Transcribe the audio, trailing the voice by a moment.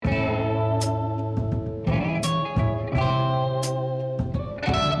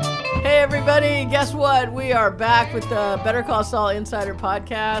everybody. Guess what? We are back with the Better Call Saul Insider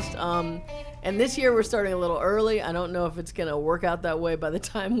Podcast. And this year we're starting a little early. I don't know if it's going to work out that way by the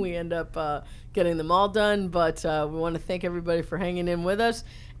time we end up getting them all done, but we want to thank everybody for hanging in with us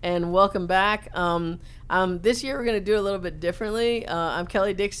and welcome back. This year we're going to do it a little bit differently. I'm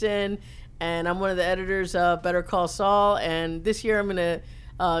Kelly Dixon, and I'm one of the editors of Better Call Saul, and this year I'm going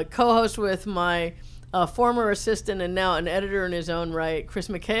to co-host with my former assistant and now an editor in his own right, Chris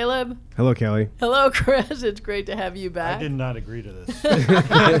McCaleb. Hello, Kelly. Hello, Chris. It's great to have you back. I did not agree to this.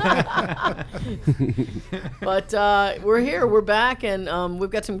 But we're here. We're back, and we've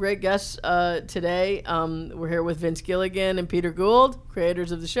got some great guests today. We're here with Vince Gilligan and Peter Gould,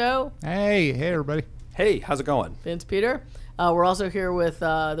 creators of the show. Hey, everybody. Hey, how's it going? Vince, Peter. We're also here with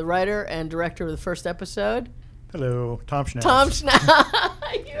the writer and director of the first episode. Hello, Tom Schnauz. Tom Schnauz.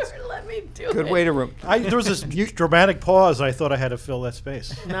 You let me do it. Good way to... There was this dramatic pause. I thought I had to fill that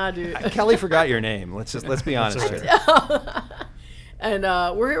space. Nah, dude. Kelly forgot your name. Let's be honest That's here. And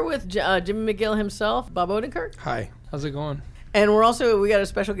we're here with Jimmy McGill himself, Bob Odenkirk. Hi. How's it going? And we got a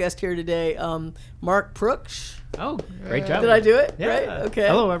special guest here today, Mark Proksch. Oh, great job. Did I do it? Yeah. Right? Okay.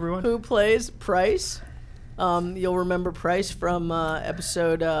 Hello, everyone. Who plays Price. You'll remember Price from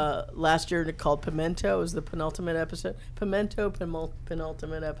episode last year called Pimento. It was the penultimate episode.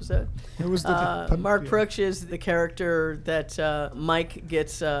 Penultimate episode. It was Mark Proksch is the character that Mike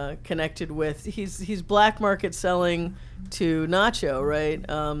gets connected with. He's black market selling to Nacho, right?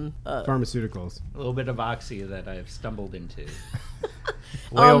 Pharmaceuticals. A little bit of oxy that I've stumbled into.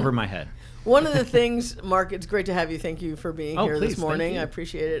 Way over my head. One of the things, Mark, it's great to have you. Thank you for being here this morning. I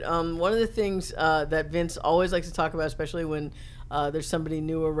appreciate it. One of the things that Vince always likes to talk about, especially when there's somebody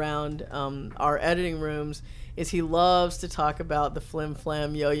new around our editing rooms, is he loves to talk about the Flim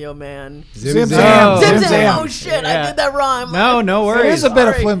Flam Yo-Yo Man. Zim Zam. Zam. Oh, shit, I did that wrong. No worries. There is a bit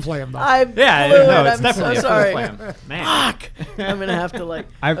of flim flam, though. It's definitely so sorry. a flim flam. Man. Fuck. I'm going to have to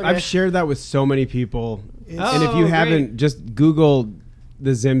I've shared that with so many people. And if you great. haven't, just Google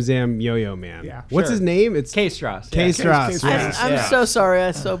the Zim Zam Yo-Yo Man. Yeah, What's sure. his name? It's K-Strauss. K-Strauss. K-Strauss. I'm so sorry.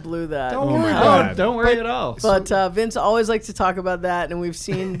 I so blew that. Don't Oh worry my about God. it. Don't worry at all. But Vince always likes to talk about that, and we've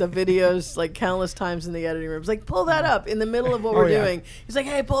seen the videos like countless times in the editing room. It's like, pull that up in the middle of what we're doing. He's like,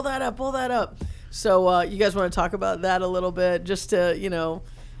 hey, pull that up. So you guys want to talk about that a little bit, just to,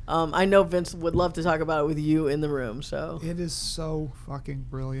 I know Vince would love to talk about it with you in the room. So It is so fucking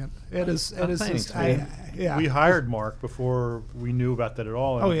brilliant. It is. thanks, Just, man. We hired Mark before we knew about that at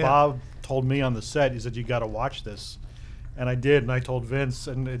all. And Bob told me on the set, he said, you got to watch this. And I did, and I told Vince,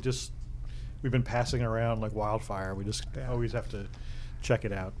 and we've been passing it around like wildfire. We just always have to check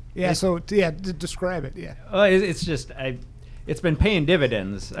it out. Yeah. Describe it. Yeah. It's just it's been paying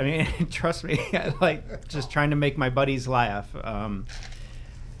dividends. I mean, trust me. I like just trying to make my buddies laugh.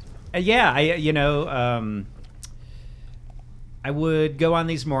 I would go on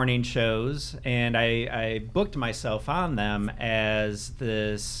these morning shows, and I booked myself on them as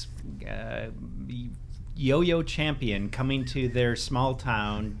this yo-yo champion coming to their small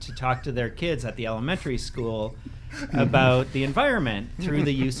town to talk to their kids at the elementary school about the environment through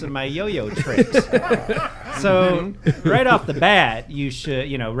the use of my yo-yo tricks. So right off the bat, you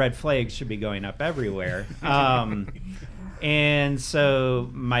should, red flags should be going up everywhere. And so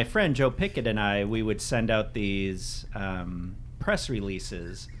my friend Joe Pickett and I, we would send out these press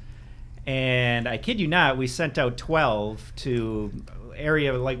releases. And I kid you not, we sent out 12 to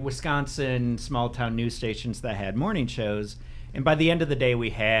area like Wisconsin, small town news stations that had morning shows. And by the end of the day,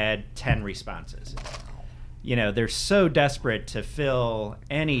 we had 10 responses. They're so desperate to fill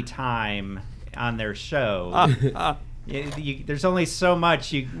any time on their show. There's only so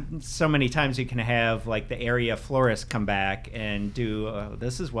many times you can have like the area florist come back and do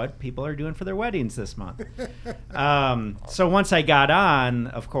this is what people are doing for their weddings this month. So once I got on,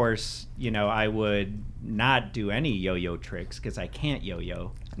 of course, I would not do any yo-yo tricks because I can't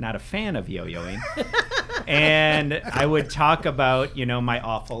yo-yo. Not a fan of yo-yoing. And I would talk about my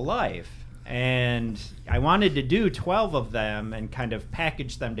awful life. And I wanted to do 12 of them and kind of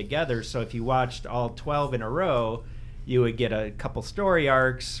package them together. So if you watched all 12 in a row, you would get a couple story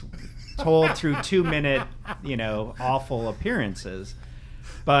arcs told through 2-minute, awful appearances.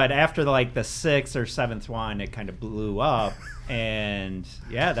 But after the 6th or 7th one, it kind of blew up. And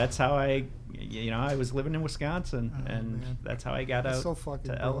yeah, that's how I I was living in Wisconsin, and man. that's how I got out so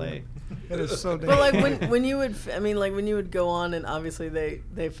fucking to LA. brilliant. It is so damn But like when you would, when you would go on, and obviously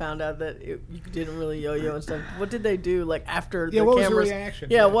they found out that you didn't really yo-yo and stuff. What did they do like after the what was cameras? the reaction?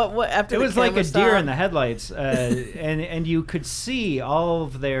 Yeah, what after It the was like a cameras deer in stopped? the headlights, and you could see all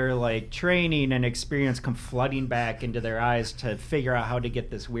of their like training and experience come flooding back into their eyes to figure out how to get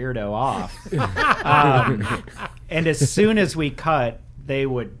this weirdo off. And as soon as we cut, they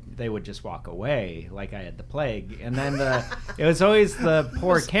would just walk away like I had the plague. And then it was always the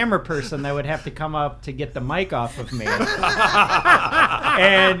poor camera person that would have to come up to get the mic off of me.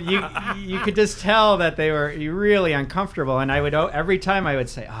 And you could just tell that they were really uncomfortable. And I would every time I would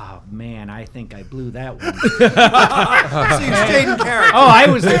say, "Oh man, I think I blew that one." So you stayed in character. Oh, I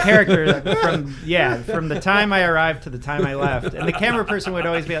was the character from the time I arrived to the time I left. And the camera person would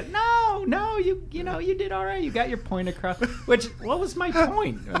always be like, "No, you did all right. You got your point across." What was my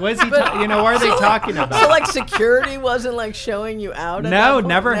point? Was he? What are they talking about? So like security wasn't like showing you out? At that No, point?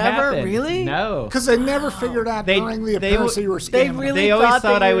 never happened. Really? No. Because they never figured out during the appearance that you were scamming. really They always thought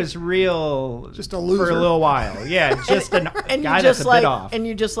thought that I you- was real Just a for loser. a little while. Yeah, just a And guy you that's just a like bit off. and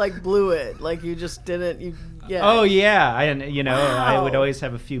you just like blew it. Like you just didn't. Yeah. Oh yeah, I would Wow. always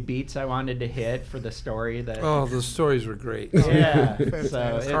have a few beats I wanted to hit for the story that. Oh, the stories were great. Yeah. Fantastic.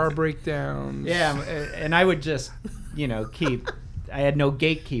 So Car it, breakdowns. yeah, and I would just keep. I had no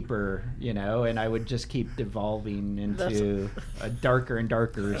gatekeeper, and I would just keep devolving into a darker and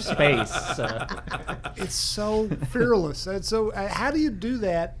darker space. So. It's so fearless. And so, how do you do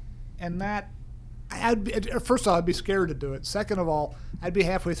that? And not, first of all, I'd be scared to do it. Second of all, I'd be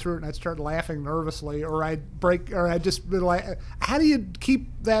halfway through it and I'd start laughing nervously, or I'd just be like, how do you keep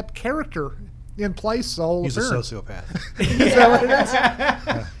that character in place? So He's a sociopath. Is that what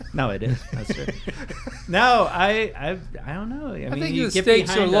it is? No, it is. That's true. No, I don't know. I mean, think you the get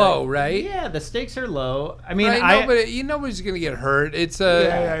stakes are behind low, right? Yeah, the stakes are low. I mean, Right? Nobody's going to get hurt. It's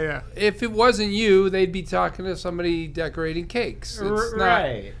Yeah. If it wasn't you, they'd be talking to somebody decorating cakes. It's not,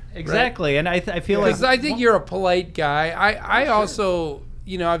 right. Exactly. And I feel like because I think you're a polite guy. I also,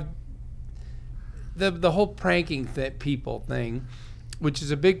 I've the whole pranking people thing, which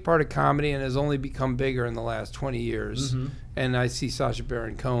is a big part of comedy and has only become bigger in the last 20 years. Mhm. And I see Sacha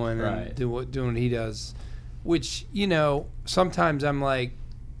Baron Cohen and doing what he does, which, sometimes I'm like,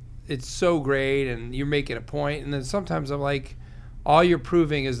 it's so great and you're making a point. And then sometimes I'm like, all you're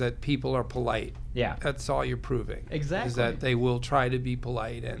proving is that people are polite. Yeah. That's all you're proving. Exactly. Is that they will try to be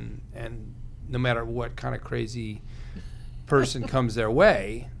polite and no matter what kind of crazy person comes their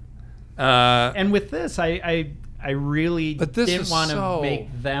way. And with this, I really But this didn't is want to so-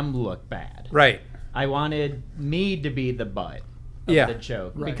 make them look bad. Right. I wanted me to be the butt of Yeah. the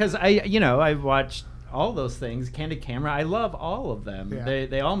joke. Right. Because I watched all those things, Candid Camera. I love all of them. Yeah.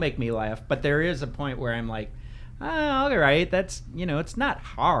 They all make me laugh. But there is a point where I'm like, all right, that's, it's not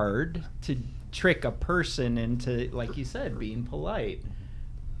hard to trick a person into, like you said, being polite.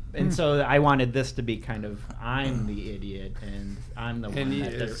 And so I wanted this to be kind of, I'm the idiot and I'm the one And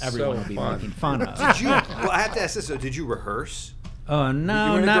that it's everyone so will be fun. making fun of. Did you? Well, I have to ask this. So, did you rehearse? Oh, you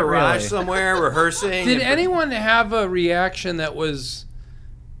no, were in a not garage really. somewhere rehearsing. Did anyone have a reaction that was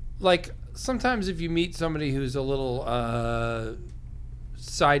like sometimes if you meet somebody who's a little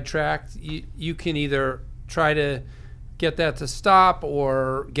sidetracked, you can either try to get that to stop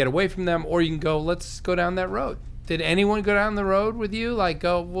or get away from them, or you can go, let's go down that road. Did anyone go down the road with you? Like,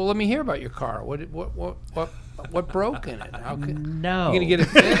 go, well, let me hear about your car. What broke in it? How could No. you gonna get it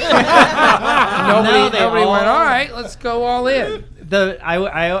fixed? No, nobody they went. all- All right, let's go all in.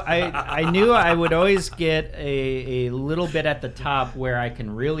 I knew I would always get a little bit at the top where I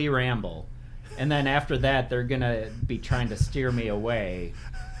can really ramble, and then after that they're gonna be trying to steer me away,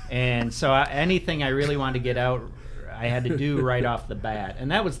 and so anything I really wanted to get out, I had to do right off the bat,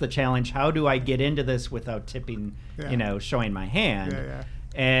 and that was the challenge. How do I get into this without tipping, showing my hand? Yeah.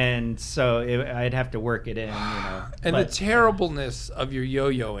 And so I'd have to work it in, And But the terribleness of your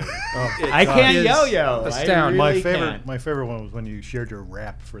yo-yoing. I can't is yo-yo. astounding. I My really favorite, can't. my favorite one was when you shared your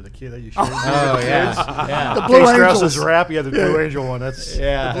rap for the kid that you shared. Oh yeah, yeah. The Blue Blue Strauss's Angels. rap. Yeah, the Blue Angel one. That's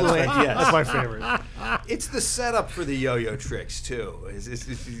Yeah. that's my favorite. It's the setup for the yo-yo tricks too.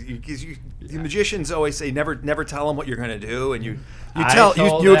 Because the magicians always say never tell them what you're going to do, and you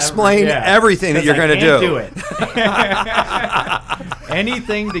explain everything that you're going to do.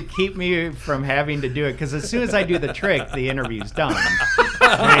 Anything to keep me from having to do it, because as soon as I do the trick, the interview's done.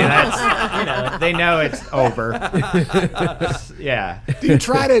 I mean, that's, they know it's over. Yeah. Do you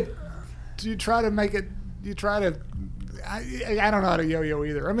try to make it? Do you try to I don't know how to yo-yo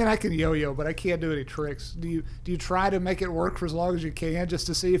either. I mean, I can yo-yo, but I can't do any tricks. Do you try to make it work for as long as you can, just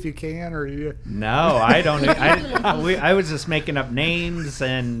to see if you can, or you? No, I don't. I was just making up names,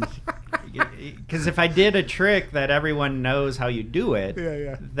 and because if I did a trick that everyone knows how you do it,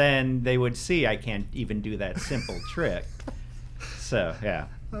 then they would see I can't even do that simple trick. So yeah.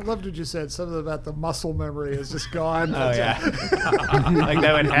 I loved what you said. Something about the muscle memory is just gone. Oh yeah, like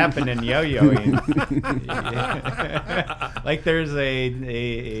that would happen in yo-yoing. Like there's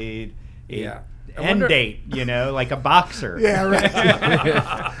a end date, like a boxer. Yeah, right.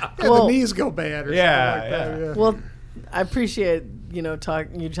 The knees go bad. Or something like that. Yeah. Well, I appreciate you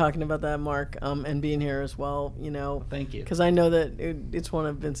talking about that, Mark, and being here as well. Thank you. Because I know that it's one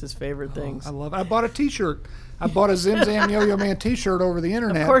of Vince's favorite things. I love it. I bought a T-shirt. I bought a Zim Zam Yo-Yo Man T-shirt over the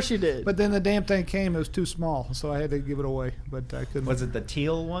internet. Of course you did. But then the damn thing came. It was too small, so I had to give it away. But I couldn't. Was it the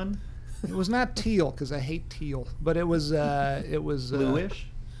teal one? It was not teal because I hate teal. But it was bluish.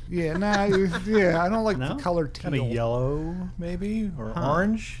 Yeah, I don't like the color teal. Kind of yellow, maybe, or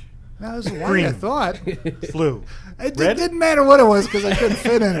orange. No, it was white, I thought. Blue. It didn't matter what it was because I couldn't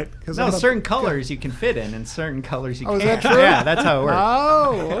fit in it. No, certain colors you can fit in, and certain colors you can't. Is that true? Yeah, that's how it works.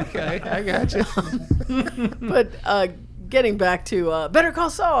 Oh, okay. I got you. But getting back to Better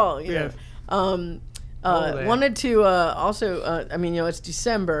Call Saul, wanted to also, it's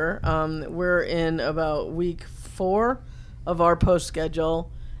December. We're in about week 4 of our post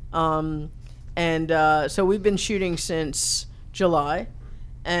schedule. So we've been shooting since July.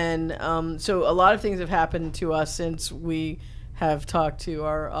 And so a lot of things have happened to us since we have talked to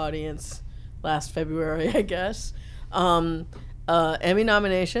our audience last February, I guess. Emmy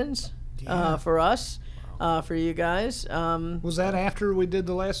nominations for us, for you guys. Was that after we did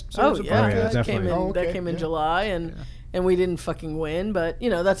the last series of podcasts? Definitely. That came in July, and we didn't fucking win, but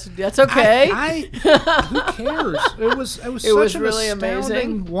that's okay. Who cares? It was such an really astounding,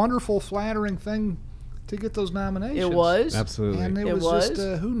 amazing, wonderful, flattering thing to get those nominations. It was. Absolutely. And it was just,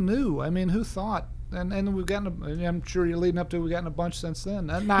 who knew? I mean, who thought? And we've gotten, I'm sure you're leading up to, we've gotten a bunch since then.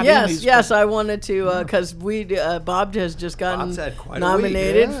 Not Emmys, yes, I wanted to, because Bob has just gotten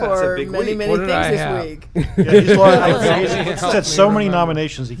nominated for many things this week. He's had so many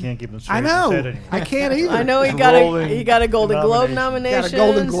nominations he can't keep them straight. I know. I can't either. I know he got a Golden Globe nomination. Got a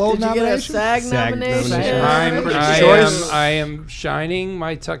Golden Globe nomination. Get a SAG nomination. I am shining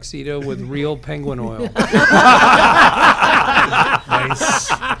my tuxedo with real penguin oil. Nice.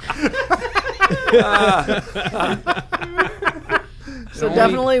 So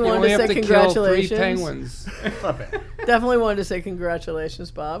definitely wanted to say congratulations. 3 penguins. Definitely wanted to say congratulations,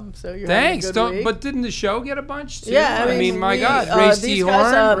 Bob. So you're thanks. having a good week. But didn't the show get a bunch too? Yeah, I mean, my God, Ray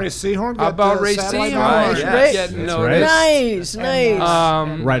Seahorn. Ray Seahorn. How about Ray Seahorn? Getting noticed.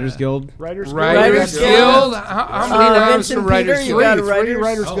 Nice. Writers Guild. Writers Guild. How many noms for Writers Guild? Three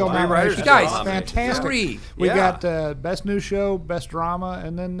Writers Guild nominations. Guys, fantastic. 3. We got Best New Show, Best Drama,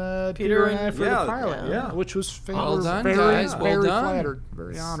 and then Peter and I for the pilot, which was well done, very, guys. very Well done. flattered,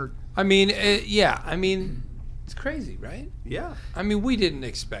 very honored. I mean, it's crazy, right? Yeah. I mean, we didn't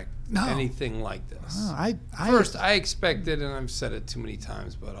expect anything like this. First, I expected, and I've said it too many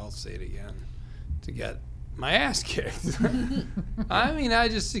times, but I'll say it again, to get my ass kicked. I mean, I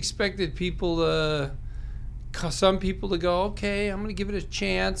just expected some people to go, okay, I'm going to give it a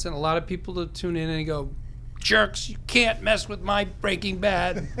chance, and a lot of people to tune in and go, jerks, you can't mess with my Breaking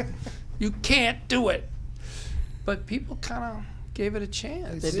Bad. You can't do it. But people kind of gave it a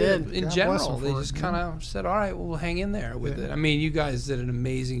chance. They did. In general, they just kind of said, all right, well, we'll hang in there with it. I mean, you guys did an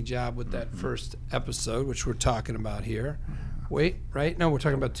amazing job with that first episode, which we're talking about here. Wait, right? No, we're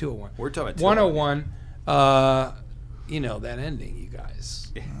talking about 201. We're talking about 201. 101. That ending, you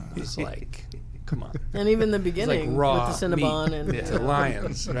guys. It's like, come on. And even the beginning like raw with the Cinnabon and the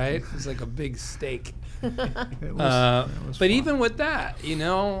lions, right? It's like a big steak. But even with that,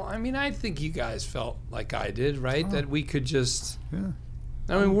 I mean, I think you guys felt like I did, right? That we could just. Yeah.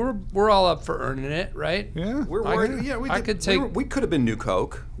 I mean, we're all up for earning it, right? Yeah. We could have been New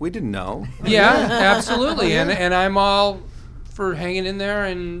Coke. We didn't know. Yeah, absolutely. And I'm all for hanging in there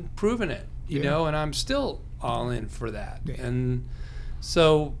and proving it, you know, and I'm still all in for that. Yeah. And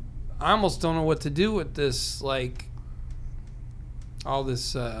so I almost don't know what to do with this, like, all this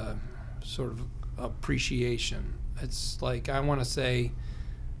sort of appreciation. It's like, I want to say,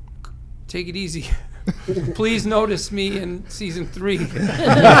 take it easy. Please notice me in season 3. Please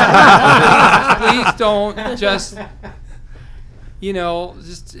don't just,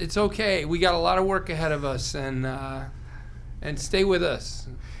 it's okay. We got a lot of work ahead of us, and stay with us.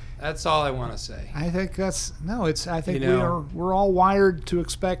 That's all I want to say. I think we're all wired to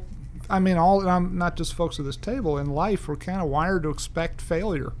expect I mean, and I'm not just folks at this table. In life, we're kind of wired to expect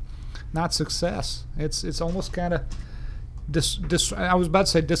failure, not success. It's almost kind of I was about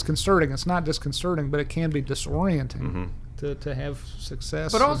to say disconcerting. It's not disconcerting, but it can be disorienting to have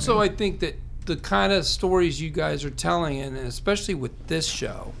success. But also, I think that the kind of stories you guys are telling, and especially with this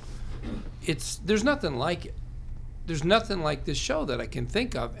show, there's nothing like it. There's nothing like this show that I can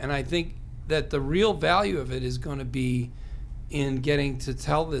think of, and I think that the real value of it is going to be in getting to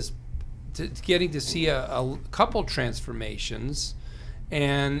tell this, getting to see a couple transformations,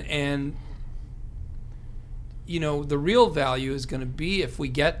 and you know, the real value is going to be if we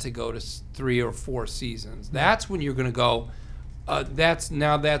get to go to 3 or 4 seasons. That's when you're going to go,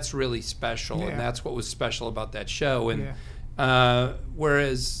 that's really special, and that's what was special about that show. And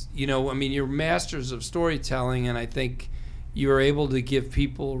whereas, you know, I mean, you're masters of storytelling, and I think you're able to give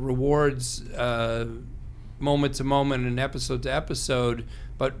people rewards moment to moment and episode to episode.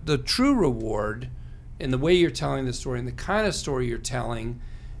 But the true reward in the way you're telling the story and the kind of story you're telling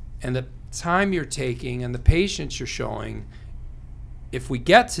and the time you're taking and the patience you're showing, if we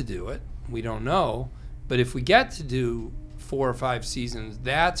get to do it, we don't know, but if we get to do 4 or 5 seasons,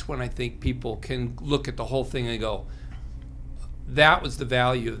 that's when I think people can look at the whole thing and go, that was the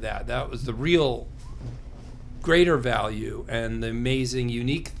value of that. That was the real greater value and the amazing,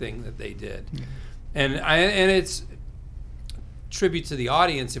 unique thing that they did. And it's tribute to the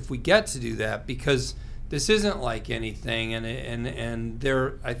audience if we get to do that, because this isn't like anything, and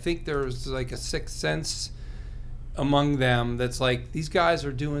there, I think there's like a sixth sense among them that's like, these guys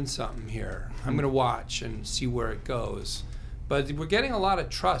are doing something here. I'm going to watch and see where it goes. But we're getting a lot of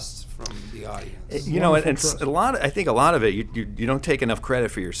trust from the audience. You know, and it's a lot. I think a lot of it you don't take enough credit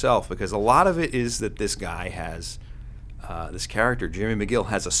for yourself, because a lot of it is that this guy has this character, Jimmy McGill,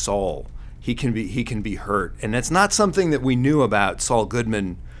 has a soul. He can be hurt, and that's not something that we knew about Saul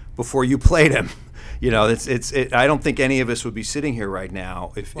Goodman before you played him. You know, I don't think any of us would be sitting here right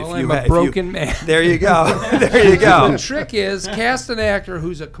now if you I'm a broken man. There you go. There you go. The trick is cast an actor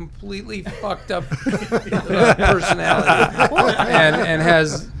who's a completely fucked up personality and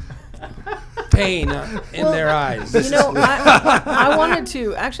has pain in their eyes. You know, I wanted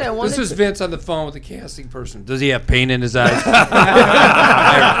to. This is Vince on the phone with the casting person. Does he have pain in his eyes?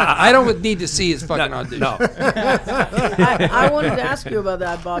 I don't need to see his fucking audition. No. I wanted to ask you about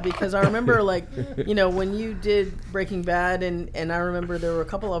that, Bob, because I remember, like, you know, when you did Breaking Bad, and I remember there were a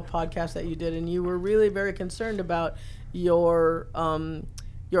couple of podcasts that you did, and you were really very concerned about your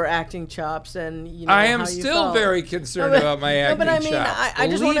acting chops, and you know, I am how you still felt. very concerned about my acting chops. No, but I mean, I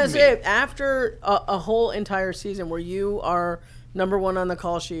just want to say, after a whole entire season where you are number 1 on the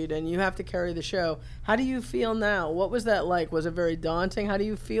call sheet and you have to carry the show, how do you feel now? What was that like? Was it very daunting? How do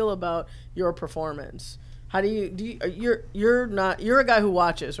you feel about your performance? How do you you're a guy who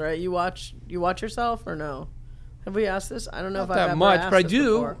watches, right? You watch yourself, or no? Have we asked this? I don't know Not if I've that ever much, asked but I this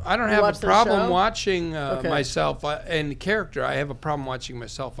do. before. I don't You have watch a the problem show? watching Okay. myself in character. I have a problem watching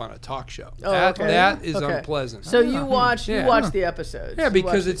myself on a talk show. Oh, okay. That is Okay. unpleasant. So you watch the episodes. Yeah, You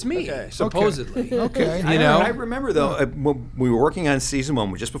because watch it's me, okay. supposedly. Okay. You know? I remember though when we were working on season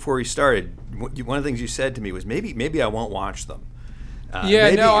 1, just before we started, one of the things you said to me was maybe I won't watch them.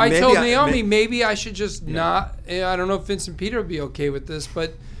 I told Naomi maybe I should just not. I don't know if Vince and Peter would be okay with this,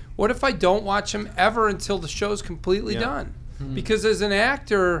 but what if I don't watch them ever until the show's completely done? Because as an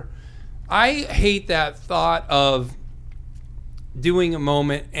actor, I hate that thought of doing a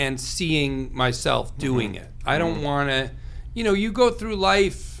moment and seeing myself doing it. I don't want to, you know, you go through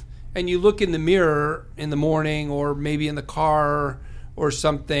life and you look in the mirror in the morning or maybe in the car or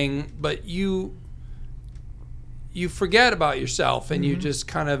something, but you forget about yourself and you just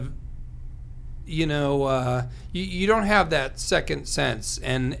kind of, you know, you don't have that second sense.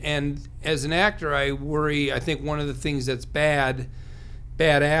 And as an actor, I worry, I think one of the things that's bad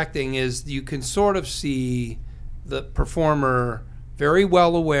acting is you can sort of see the performer very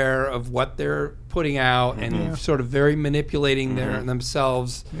well aware of what they're putting out and sort of very manipulating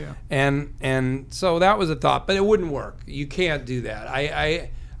themselves. Yeah. And so that was a thought, but it wouldn't work. You can't do that.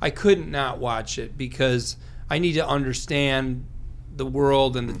 I couldn't not watch it because I need to understand the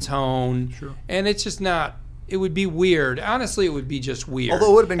world and the tone. Sure. And it's just not, it would be weird. Honestly, it would be just weird.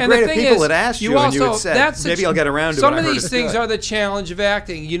 Although it would have been great if people had asked you and you had said, maybe I'll get around to it. Some of these things are the challenge of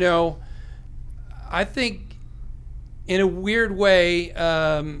acting. You know, I think in a weird way,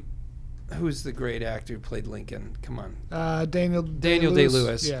 who's the great actor who played Lincoln? Come on. Daniel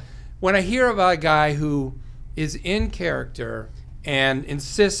Day-Lewis. Yeah. When I hear about a guy who is in character and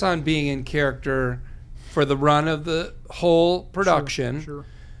insists on being in character for the run of the whole production, Sure.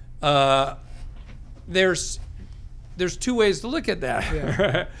 there's there's two ways to look at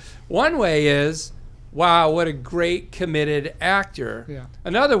that. One way is, wow, what a great committed actor. Yeah.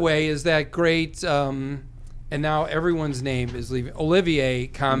 Another way is that great, and now everyone's name is leaving, Olivier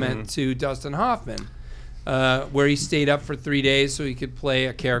comment to Dustin Hoffman, where he stayed up for 3 days so he could play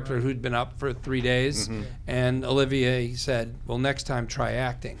a character who'd been up for 3 days. And Olivier said, well, next time try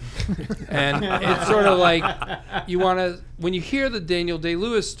acting. And it's sort of like, you want to, when you hear the Daniel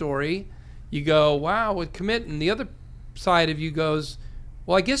Day-Lewis story, you go, wow, what commit. And the other side of you goes,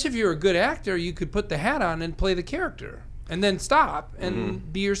 well, I guess if you're a good actor, you could put the hat on and play the character and then stop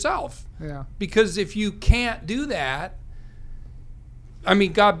and be yourself. Yeah. Because if you can't do that, I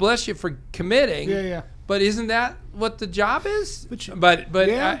mean, God bless you for committing. Yeah. But isn't that what the job is? But But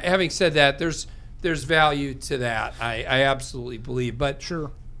having said that, there's value to that. I absolutely believe. But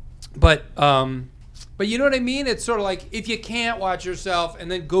Sure. But you know what I mean? It's sort of like, if you can't watch yourself and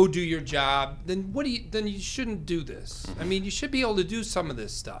then go do your job, then then you shouldn't do this. I mean, you should be able to do some of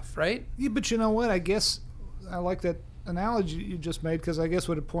this stuff, right? Yeah, but you know what? I guess I like that analogy you just made, because I guess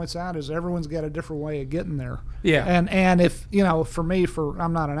what it points out is everyone's got a different way of getting there. Yeah. And if, you know, for me,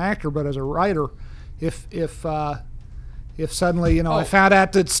 I'm not an actor, but as a writer, if suddenly, you know, I found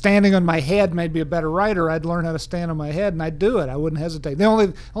out that standing on my head made me a better writer, I'd learn how to stand on my head and I'd do it. I wouldn't hesitate.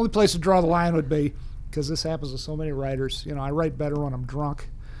 The only place to draw the line would be, because this happens to so many writers, you know, I write better when I'm drunk.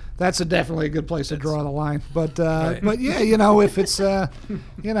 That's definitely a good place to draw the line. But but yeah, you know, if it's you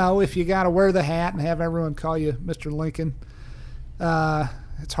know, if you got to wear the hat and have everyone call you Mr. Lincoln,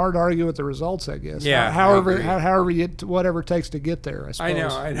 it's hard to argue with the results, I guess. Yeah. However whatever it takes to get there, I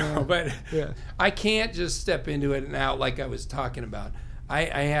suppose. I know, but Yeah. I can't just step into it now like I was talking about. I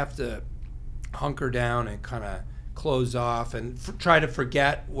have to hunker down and kind of close off and try to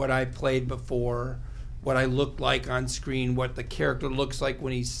forget what I played before, what I looked like on screen, what the character looks like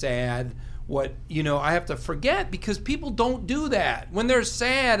when he's sad. What, you know, I have to forget, because people don't do that. When they're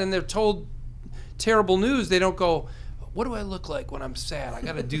sad and they're told terrible news, they don't go, what do I look like when I'm sad? I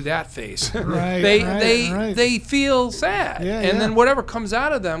got to do that face. Right, They feel sad. Yeah, and then whatever comes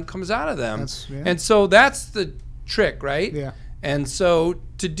out of them comes out of them. And so that's the trick, right? Yeah. And so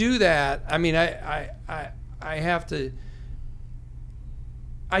to do that, I mean, I have to,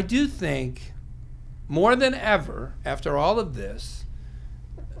 I do think more than ever after all of this,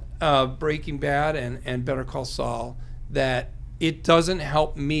 Breaking Bad and Better Call Saul, that it doesn't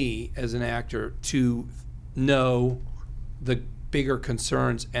help me as an actor to know the bigger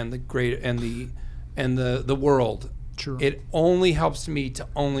concerns and the greater and the world. Sure. It only helps me to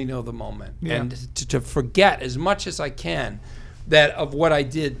only know the moment and to forget as much as I can that of what I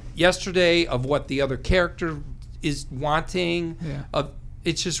did yesterday, of what the other character is wanting. Yeah.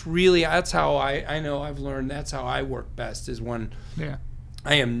 It's just really, that's how I know I've learned that's how I work best, is when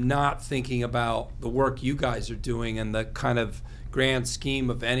I am not thinking about the work you guys are doing and the kind of grand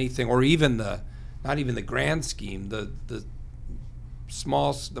scheme of anything, or even not even the grand scheme, the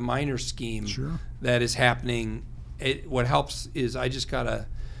minor scheme that is happening. What helps is I just gotta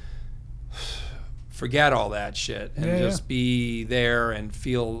forget all that shit and just be there and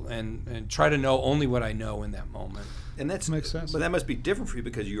feel and try to know only what I know in that moment. And that makes sense. But that must be different for you,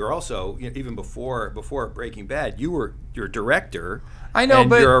 because you're also, you know, even before Breaking Bad, you're a director. I know, and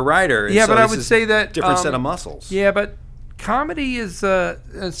but you're a writer. And yeah, so but I this would is say that different set of muscles. Yeah, but comedy is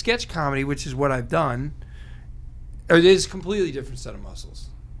sketch comedy, which is what I've done. It is a completely different set of muscles,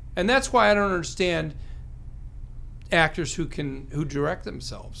 and that's why I don't understand actors who direct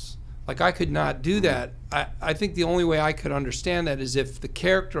themselves. Like, I could not do that. I think the only way I could understand that is if the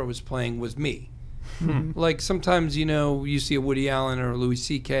character I was playing was me. Like, sometimes, you know, you see a Woody Allen or a Louis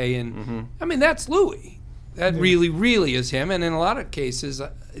C.K. and I mean, that's Louis. That really, really is him. And in a lot of cases,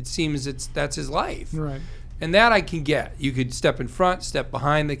 it seems that's his life. Right. And that I can get. You could step in front, step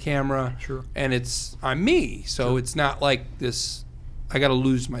behind the camera, and I'm me. So it's not like this, I got to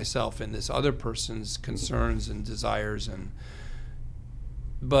lose myself in this other person's concerns and desires.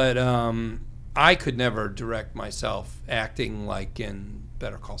 But I could never direct myself acting like in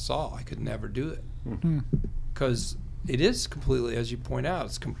Better Call Saul. I could never do it. Because it is completely, as you point out,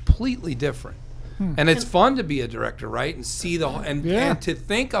 it's completely different. And it's fun to be a director, right? And see and to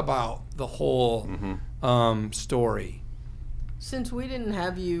think about the whole story. Since we didn't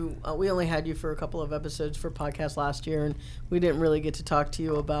have you, we only had you for a couple of episodes for podcast last year, and we didn't really get to talk to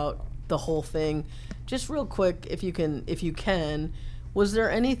you about the whole thing. Just real quick, if you can, was there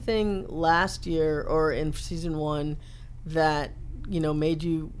anything last year or in season 1 that, you know, made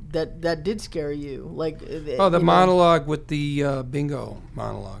you that did scare you? Like the monologue with the bingo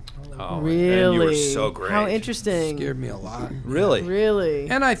monologue. Oh, really? And you were so great. How interesting. Scared me a lot. Really? Really?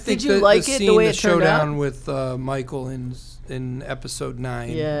 And I think did you like the it scene, the way the it turned showdown out? with Michael in episode 9.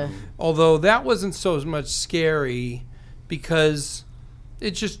 Yeah. Although that wasn't so much scary because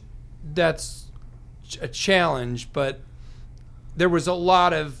that's a challenge, but there was a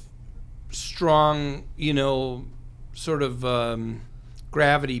lot of strong, sort of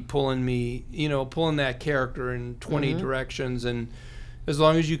gravity pulling me, pulling that character in 20 directions. And as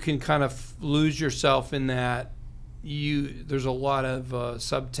long as you can kind of lose yourself in that, there's a lot of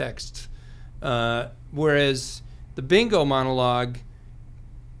subtext. Whereas the bingo monologue,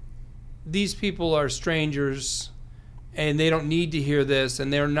 these people are strangers and they don't need to hear this,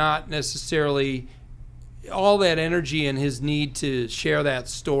 and they're not necessarily all that energy and his need to share that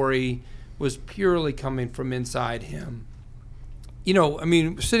story was purely coming from inside him.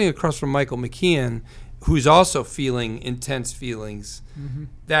 Sitting across from Michael McKean, who's also feeling intense feelings,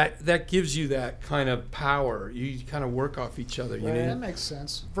 that gives you that kind of power. You kind of work off each other. That makes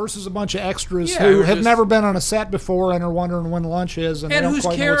sense. Versus a bunch of extras Yeah, who who have just- never been on a set before and are wondering when lunch is, and they don't whose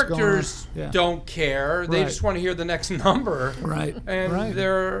quite know what's going on. characters don't care. They Right. just want to hear the next number. Right. And Right.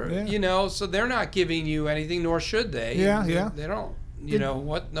 they're, so they're not giving you anything, nor should they. Yeah, yeah. They don't, know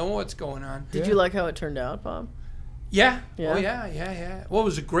what's going on. Did you like how it turned out, Bob? Yeah. Yeah? Oh, yeah. Well, it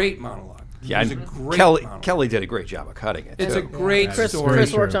was a great monologue. Yeah, it was a and great Kelly monologue. did a great job of cutting it. It's too. a great Chris story.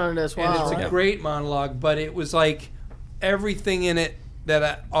 Chris worked on it as And well. it's a Yeah. great monologue, but it was like everything in it,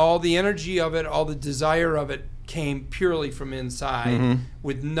 all the energy of it, all the desire of it came purely from inside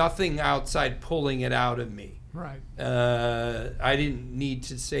with nothing outside pulling it out of me. Right. I didn't need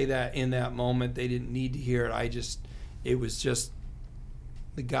to say that in that moment. They didn't need to hear it. It was just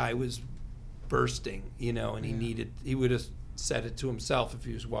the guy was bursting, and he would have said it to himself if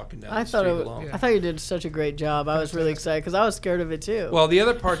he was walking down the street alone. I thought you did such a great job. I was really excited because I was scared of it too. Well, the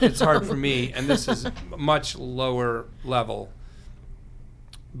other part that's hard for me, and this is much lower level,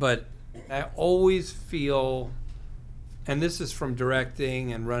 but I always feel, and this is from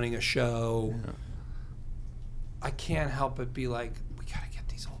directing and running a show, I can't help but be like, we got to get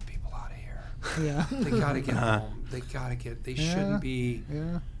these old people out of here. Yeah. They got to get home. They shouldn't be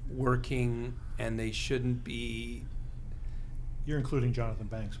Yeah. working, and they shouldn't be. You're including Jonathan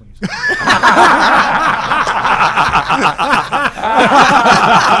Banks when you say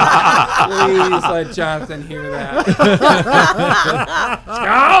Please let Jonathan hear that.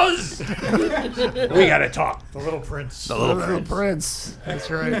 Scouse! We gotta talk. The Little Prince. Little Prince. That's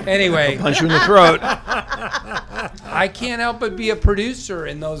right. Anyway, Punch you in the throat. I can't help but be a producer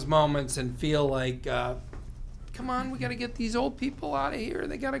in those moments and feel like, come on, we got to get these old people out of here.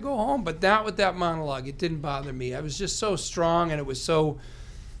 They got to go home. But not with that monologue. It didn't bother me. I was just so strong, and it was so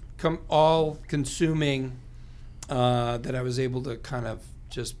all-consuming that I was able to kind of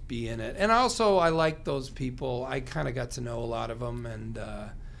just be in it. And also, I like those people. I kind of got to know a lot of them, and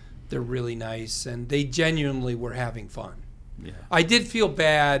they're really nice, and they genuinely were having fun. Yeah. I did feel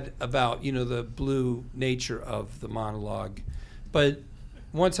bad about, the blue nature of the monologue, but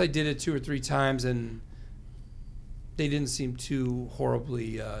once I did it 2 or 3 times, and they didn't seem too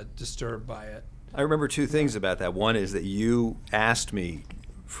horribly disturbed by it. I remember 2 things about that. One is that you asked me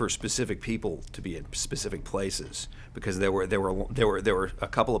for specific people to be at specific places because there were a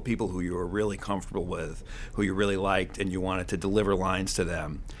couple of people who you were really comfortable with, who you really liked, and you wanted to deliver lines to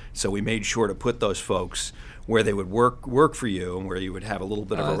them. So we made sure to put those folks where they would work for you and where you would have a little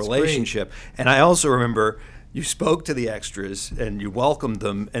bit of a relationship. Great. And I also remember you spoke to the extras and you welcomed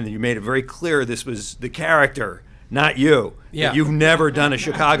them, and you made it very clear this was the character, not you. Yeah. That you've never done a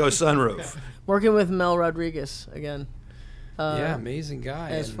Chicago Sunroof. Working with Mel Rodriguez again. Yeah, amazing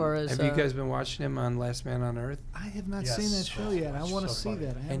guy. As far as have you guys been watching him on Last Man on Earth? I have not Yes. seen that show yet. I want to so see funny.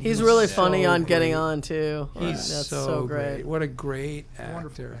 that. And He's really so funny on Getting great. On too. He's That's so great. What a great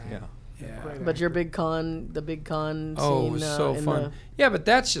Wonderful actor. guy. Yeah. Yeah. But your the big con Oh, it scene was so in fun. Yeah, but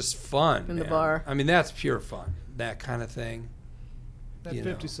that's just fun. in the man. bar. I mean, that's pure fun. That kind of thing. That You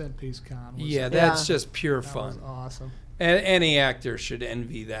know. 50-cent piece con was, Yeah, that's Yeah. just pure that was fun. awesome. And any actor should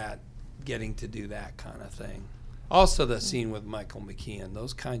envy that, getting to do that kind of thing. Also, the scene with Michael McKean,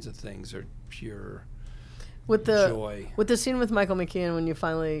 those kinds of things are pure with the joy. with the scene with Michael McKean when you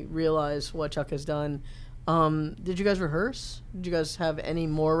finally realize what Chuck has done. Did you guys rehearse? Did you guys have any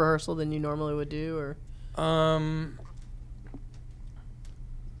more rehearsal than you normally would do, or?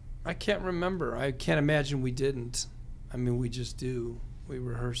 I can't remember. I can't imagine we didn't. I mean, we just do. We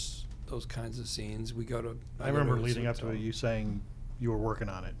rehearse those kinds of scenes. We go to. I remember leading up to it, you saying you were working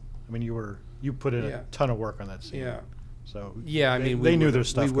on it. I mean, you put in Yeah. a ton of work on that scene. Yeah. So Yeah, I mean, they we knew would've- their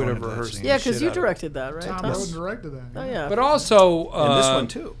stuff. we would going have into that rehearsed scene. Yeah, the because shit you out of it. directed that, right? Tom Tom? Roden directed that. Oh yeah. But also, And this one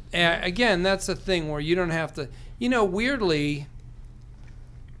too. again, that's the thing where you don't have to. Weirdly,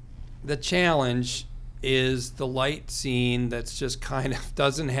 the challenge is the light scene that's just kind of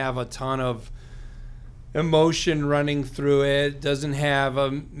doesn't have a ton of emotion running through it, doesn't have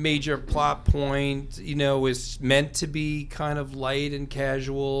a major plot point, is meant to be kind of light and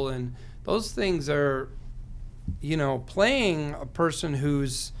casual, and those things are, playing a person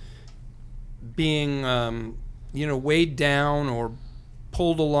who's being, weighed down or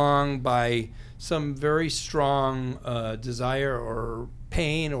pulled along by some very strong desire or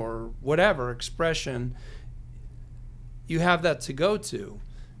pain or whatever expression. You have that to go to,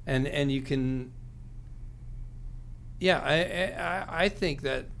 and you can. Yeah, I think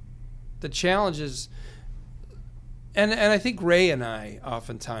that the challenge is, and I think Ray and I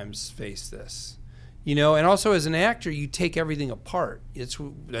oftentimes face this, and also as an actor, you take everything apart.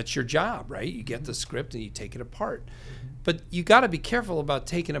 That's your job, right? You get the script and you take it apart, but you got to be careful about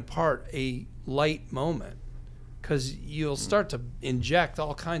taking apart a light moment, because you'll start to inject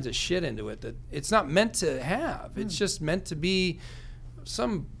all kinds of shit into it that it's not meant to have. It's just meant to be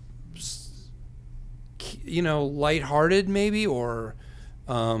some, lighthearted maybe, or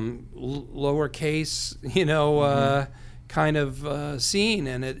lowercase, kind of scene,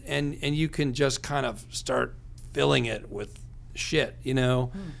 and you can just kind of start filling it with shit,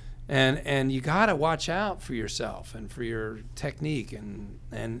 and you got to watch out for yourself and for your technique,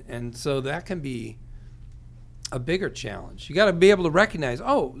 and so that can be a bigger challenge. You got to be able to recognize,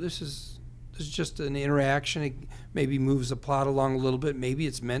 this is just an interaction. It maybe moves the plot along a little bit. Maybe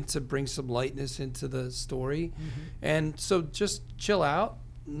it's meant to bring some lightness into the story. And so just chill out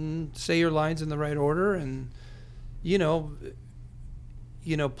and say your lines in the right order, and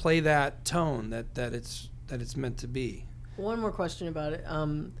play that tone that it's meant to be. One more question about it.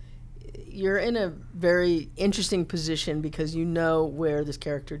 You're in a very interesting position because you know where this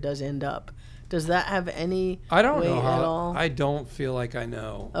character does end up. Does that have any I don't weight know how. at all? I don't feel like I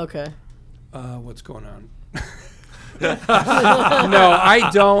know Okay. What's going on. No, I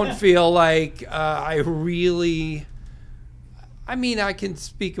don't feel like I really. I mean, I can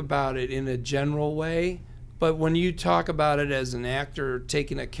speak about it in a general way, but when you talk about it as an actor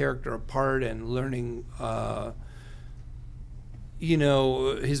taking a character apart and learning,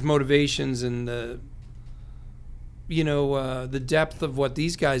 his motivations and the depth of what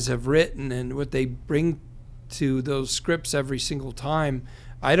these guys have written and what they bring to those scripts every single time,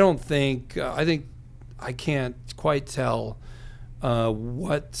 I don't think I think I can't quite tell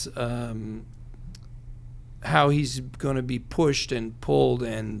what how he's going to be pushed and pulled,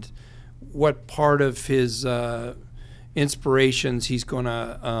 and what part of his inspirations he's going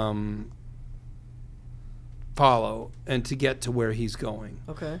to follow and to get to where he's going.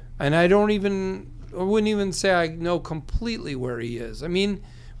 Okay. And I wouldn't even say I know completely where he is. I mean,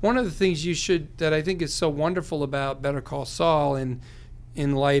 one of the things that I think is so wonderful about Better Call Saul, and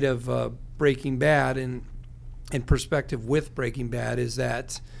in light of Breaking Bad and in perspective with Breaking Bad, is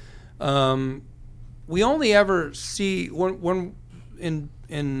that we only ever see when in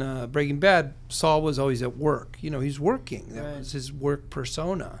Breaking Bad, Saul was always at work. He's working. That was his work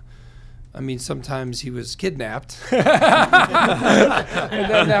persona. I mean, sometimes he was kidnapped, and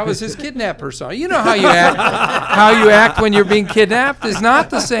then that was his kidnap persona. You know how you act. How you act when you're being kidnapped is not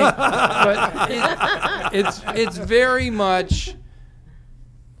the same, but it's very much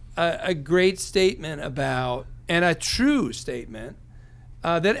a great statement about, and a true statement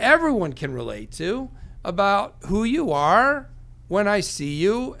that everyone can relate to, about who you are when I see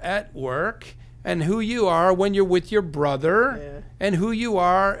you at work, and who you are when you're with your brother, and who you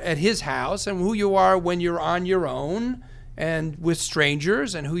are at his house, and who you are when you're on your own and with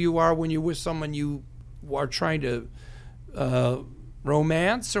strangers, and who you are when you're with someone you are trying to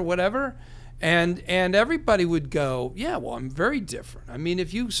romance or whatever. And everybody would go, yeah, well, I'm very different. I mean,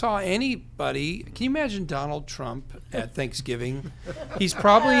 if you saw anybody, can you imagine Donald Trump at Thanksgiving? He's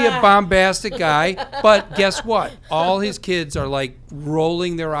probably a bombastic guy, but guess what? All his kids are like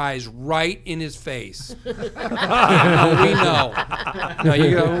rolling their eyes right in his face. We know.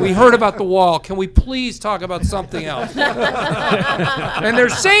 No, we heard about the wall. Can we please talk about something else? And they're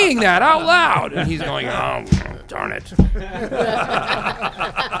saying that out loud, and he's going, oh, darn it.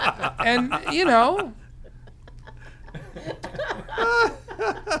 And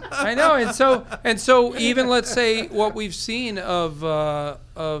I know, and so even let's say what we've seen of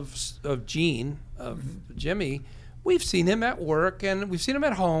Gene, of Jimmy, we've seen him at work and we've seen him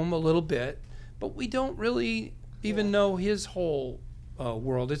at home a little bit, but we don't really even know his whole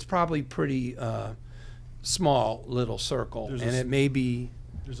world. It's probably pretty small little circle, and it may be.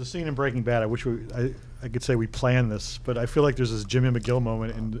 There's a scene in Breaking Bad. I wish I could say we planned this, but I feel like there's this Jimmy McGill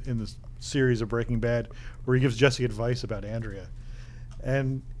moment in this series of Breaking Bad where he gives Jesse advice about Andrea,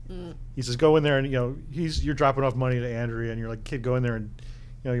 and he says, "Go in there and you're dropping off money to Andrea, and you're like, kid, go in there and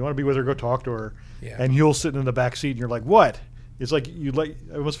you want to be with her, go talk to her." Yeah. And you'll sit in the back seat, and you're like, "What?" It's like I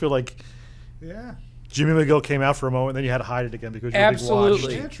almost feel like Jimmy McGill came out for a moment, and then you had to hide it again because you're absolutely.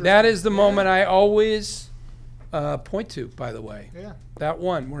 being watched. That is the moment I always point to. By the way, Yeah. that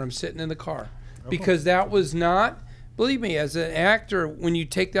one where I'm sitting in the car, because that was not. Believe me, as an actor, when you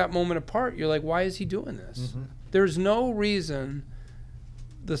take that moment apart, you're like, why is he doing this? Mm-hmm. There's no reason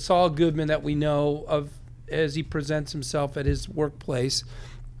the Saul Goodman that we know of as he presents himself at his workplace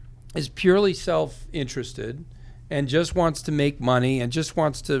is purely self-interested and just wants to make money and just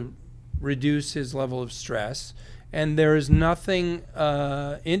wants to reduce his level of stress. And there is nothing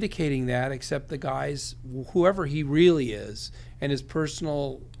indicating that except the guy's, whoever he really is, and his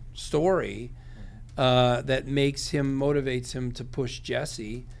personal story that motivates him to push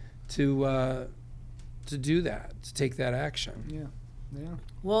Jesse to do that, to take that action. Yeah.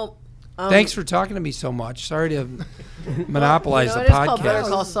 Well, Thanks for talking to me so much. Sorry to monopolize the it is called Better podcast.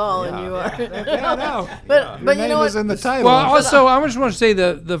 Call Saul, and you are. Yeah, I know. But Your you name know is what? in the title. Well, also, I just want to say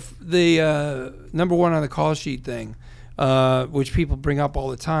the number one on the call sheet thing, which people bring up all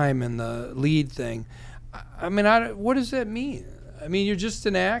the time, and the lead thing. I mean, what does that mean? I mean, you're just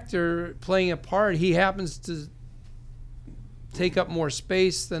an actor playing a part. He happens to take up more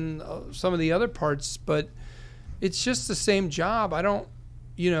space than some of the other parts, but it's just the same job. I don't,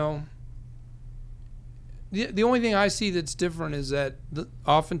 the only thing I see that's different is that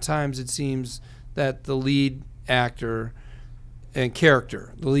oftentimes it seems that the lead actor and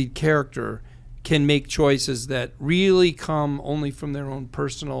the lead character can make choices that really come only from their own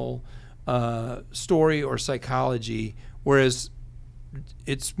personal story or psychology, whereas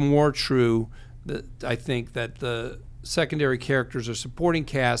it's more true that I think that the secondary characters or supporting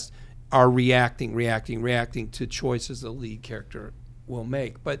cast are reacting to choices the lead character will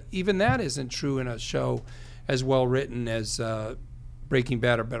make. But even that isn't true in a show as well written as Breaking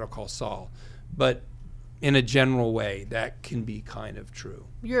Bad or Better Call Saul. But in a general way, that can be kind of true.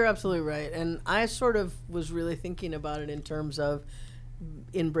 You're absolutely right. And I sort of was really thinking about it in terms of,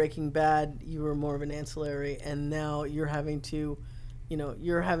 in Breaking Bad, you were more of an ancillary, and now you're having to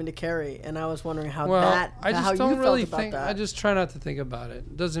carry. And I was wondering how I just don't really think. that. I just try not to think about it.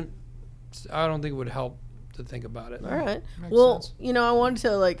 I don't think it would help to think about it. All right. Makes Well, sense. I wanted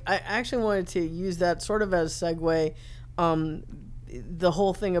to I actually wanted to use that sort of as a segue. The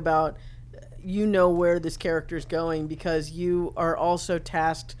whole thing about where this character is going, because you are also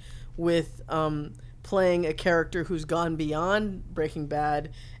tasked with playing a character who's gone beyond Breaking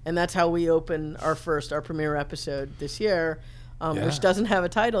Bad, and that's how we open our premiere episode this year. Which doesn't have a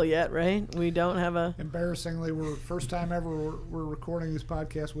title yet, right? We don't have a... Embarrassingly, first time ever we're recording this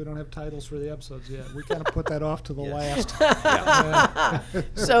podcast, we don't have titles for the episodes yet. We kind of put that off to the last.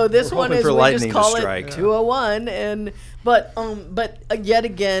 So this one is, for we lightning just to call strike. it 201, but yet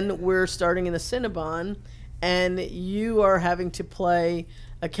again, we're starting in the Cinnabon, and you are having to play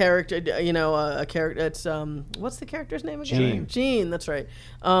a character, a character. It's what's the character's name again? Gene. That's right.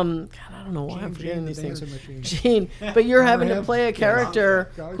 God, I don't know why I'm forgetting these things. Gene. But you're having to play a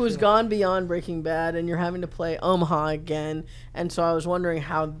character who's gone beyond Breaking Bad, and you're having to play Omaha again. And so I was wondering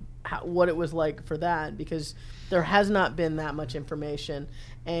what it was like for that, because there has not been that much information.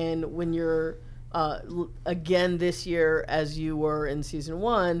 And when you're again this year, as you were in season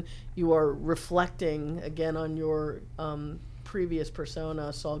 1, you are reflecting again on your previous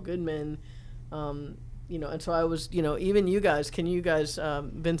persona, Saul Goodman, and so I was, even you guys, can you guys,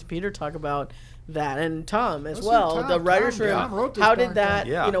 Vince, Peter, talk about that, and Tom as well, the writer's room. How did that,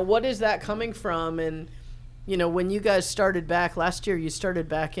 what is that coming from? And, when you guys started back last year, you started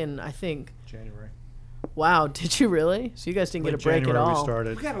back in, I think, January. Wow, did you really? So you guys didn't get a break January at all. We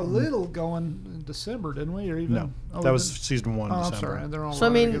started. We got a little going in December, didn't we? Or even No, that was season 1. Oh, I'm December. sorry. They're all So I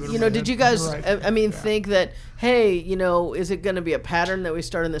running mean, together in my did head. you guys? You're right. Think that, hey, is it going to be a pattern that we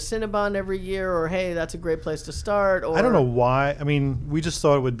start in the Cinnabon every year, or hey, that's a great place to start? Or I don't know why. I mean, we just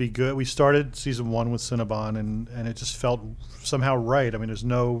thought it would be good. We started season 1 with Cinnabon, and it just felt somehow right. I mean, there's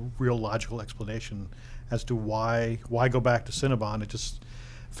no real logical explanation as to why go back to Cinnabon. It just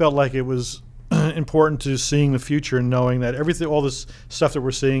felt like it was important to seeing the future and knowing that all this stuff that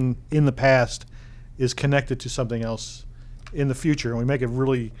we're seeing in the past is connected to something else in the future, and we make a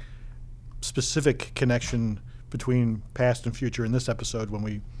really specific connection between past and future in this episode when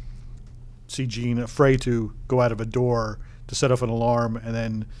we see Gene afraid to go out of a door to set off an alarm, and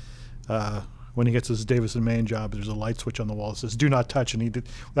then when he gets his Davison, Maine job, there's a light switch on the wall that says "Do not touch," and he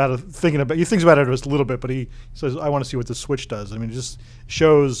thinks about it just a little bit, but he says, "I want to see what the switch does." I mean, it just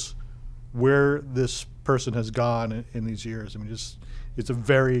shows where this person has gone in these years. I mean, it's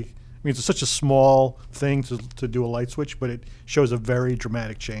such a small thing to do a light switch, but it shows a very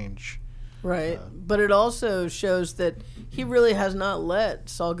dramatic change. Right, but it also shows that he really has not let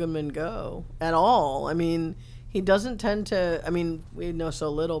Saul Goodman go at all. I mean, he doesn't tend to, I mean, we know so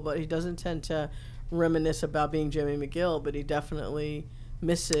little, but he doesn't tend to reminisce about being Jimmy McGill, but he definitely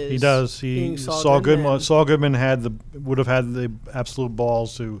misses. He does. being Saul Goodman. Saul Goodman would have had the absolute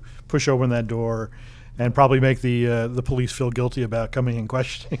balls to push open that door, and probably make the police feel guilty about coming and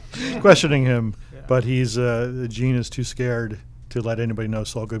questioning him. Yeah. But Gene is too scared to let anybody know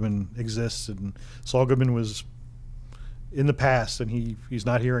Saul Goodman exists, and Saul Goodman was in the past, and he's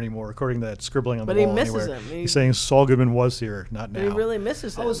not here anymore, according to that scribbling on the wall. But he misses anywhere. him. He's saying Saul Goodman was here, not now. He really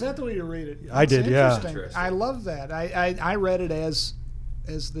misses him. Oh, is that the way you read it? I did, yeah. I love that. I read it as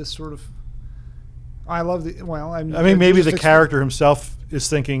this sort of. I love the. Well, I mean, maybe the character himself is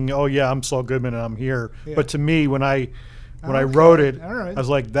thinking, "Oh yeah, I'm Saul Goodman and I'm here." Yeah. But to me, when I wrote it, I was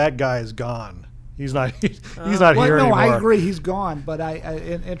like, "That guy is gone. He's not. He's not here anymore." I agree. He's gone. But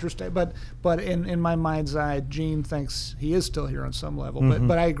interesting. But in my mind's eye, Gene thinks he is still here on some level. Mm-hmm.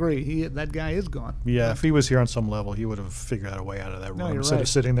 But I agree. That guy is gone. Yeah, if he was here on some level, he would have figured out a way out of that room instead of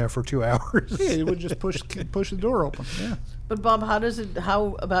sitting there for 2 hours. Yeah, he would just push the door open. Yeah. But Bob,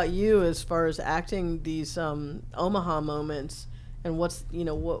 how about you as far as acting these Omaha moments, and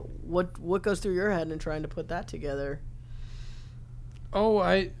what goes through your head in trying to put that together? Oh,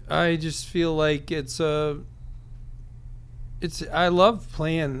 I just feel like I love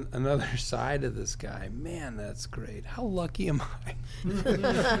playing another side of this guy. Man, that's great. How lucky am I?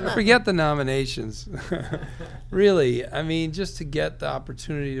 Forget the nominations. Really, I mean, just to get the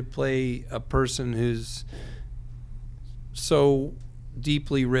opportunity to play a person who's so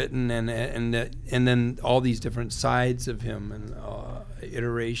deeply written, and then all these different sides of him, and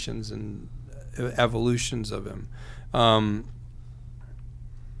iterations and evolutions of him.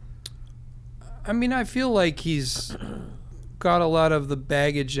 I mean, I feel like he's got a lot of the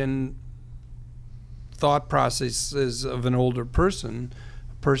baggage and thought processes of an older person,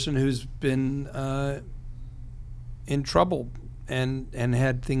 a person who's been in trouble and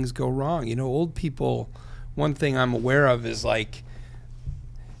had things go wrong. You know, old people, one thing I'm aware of is like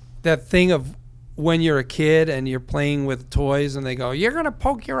that thing of when you're a kid and you're playing with toys and they go, "You're going to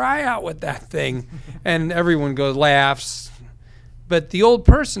poke your eye out with that thing." And everyone laughs. But the old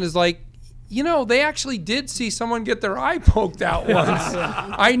person is like, you know, they actually did see someone get their eye poked out once.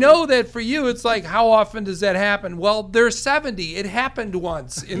 I know that for you, it's like, how often does that happen? Well, they're 70. It happened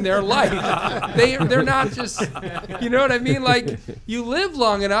once in their life. They're not just, you know what I mean? Like, you live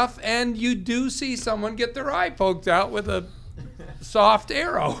long enough and you do see someone get their eye poked out with a soft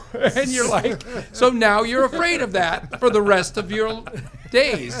arrow. And you're like, so now you're afraid of that for the rest of your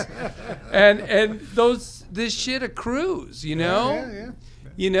days. And this shit accrues, you know? Yeah.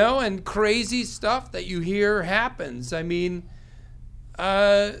 You know, and crazy stuff that you hear happens. I mean,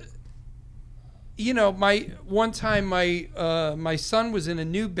 you know, one time my son was in a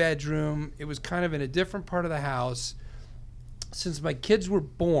new bedroom. It was kind of in a different part of the house. Since my kids were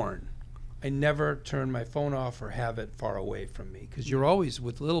born, I never turn my phone off or have it far away from me, because you're always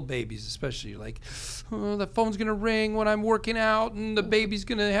with little babies, especially, you're like, oh, the phone's gonna ring when I'm working out, and the baby's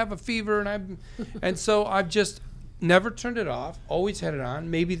gonna have a fever, and so I've just never turned it off, always had it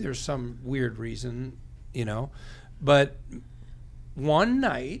on. Maybe there's some weird reason, you know. But one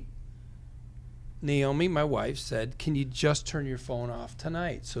night, Naomi, my wife, said, "Can you just turn your phone off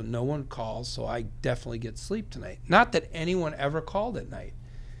tonight so no one calls, so I definitely get sleep tonight?" Not that anyone ever called at night.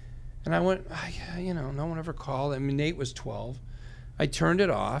 And I went, you know, no one ever called. I mean, Nate was 12. I turned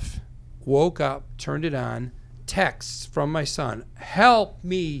it off, woke up, turned it on, texts from my son, "Help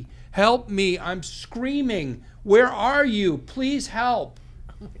me, help me, I'm screaming. Where are you? Please help."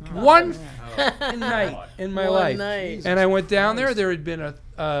 One night in my life. Night. And I went down there. There had been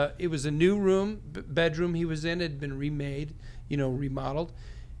it was a new room, bedroom he was in. It had been remade, you know, remodeled.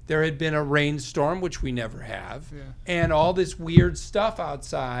 There had been a rainstorm, which we never have. Yeah. And all this weird stuff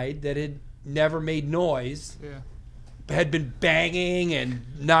outside that had never made noise had been banging and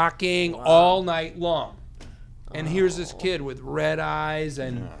knocking all night long. And here's this kid with red eyes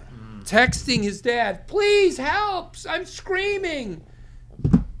and texting his dad, "Please help, I'm screaming."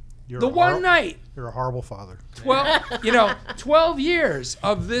 One night. You're a horrible father. 12 years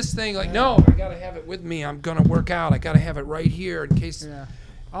of this thing, like, no, I got to have it with me. I'm going to work out. I got to have it right here in case. Yeah.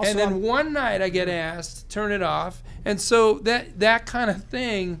 And then one night I get asked to turn it off. And so that kind of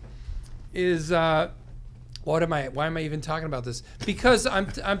thing, is why am I even talking about this? Because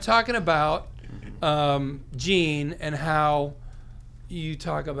I'm talking about Gene and how you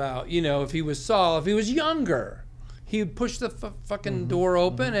talk about, if he was Saul, if he was younger, he'd push the fucking door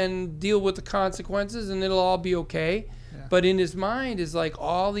open and deal with the consequences, and it'll all be okay. Yeah. But in his mind is like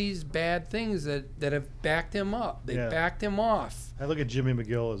all these bad things that have backed him up. They backed him off. I look at Jimmy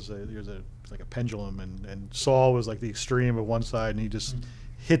McGill as like a pendulum, and Saul was like the extreme of one side, and he just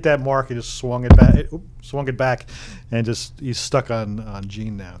hit that mark and just swung it back, and just he's stuck on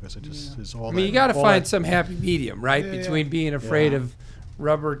Gene now because it just is all. I mean, you got to find some happy medium, right, between being afraid of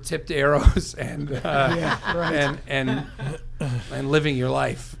rubber-tipped arrows and and living your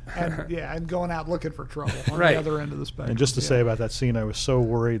life, and going out looking for trouble on right. the other end of the spectrum. And just to say about that scene, I was so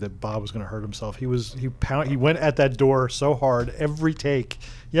worried that Bob was going to hurt himself. He went at that door so hard every take.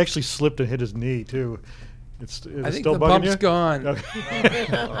 He actually slipped and hit his knee too. I think still the bugging bump's you? gone. Okay.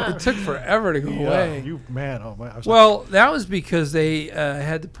 It took forever to go away. Oh my! That was because they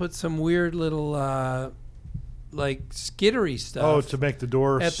had to put some weird little like skittery stuff. Oh, to make the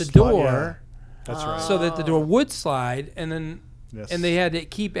door at the slide. door. Yeah. That's right. So that the door would slide, and then and they had to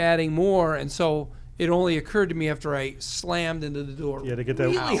keep adding more, and so it only occurred to me after I slammed into the door to get that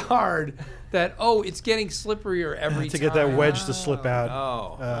really hard that it's getting slipperier every time. To get that wedge to slip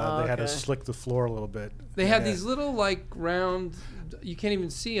out, they had to okay. slick the floor a little bit. They had these little like round, you can't even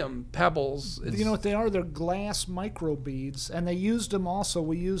see them, pebbles. You know what they are? They're glass microbeads, and they used them also.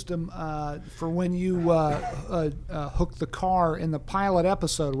 We used them for when you hook the car in the pilot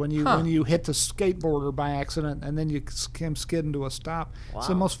episode when you hit the skateboarder by accident, and then you skid into a stop. Wow. It's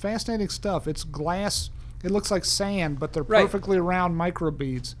the most fascinating stuff. It's glass. It looks like sand, but they're perfectly round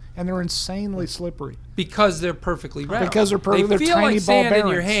microbeads, and they're insanely slippery. Because they're perfectly round. Because they're perfectly They feel tiny like ball sand bearings.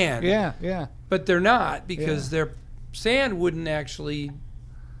 in your hand. Yeah. But they're not, because their sand wouldn't actually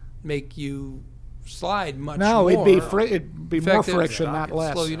make you slide much more. No, it'd be In more fact, friction, it not would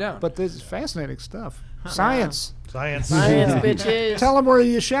less. slow you down. But this is fascinating stuff. Science. Science, bitches. Tell them where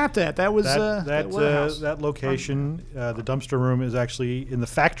you shot that. That was that location. The dumpster room is actually in the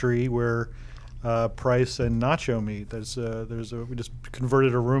factory where Price and Nacho meet. We just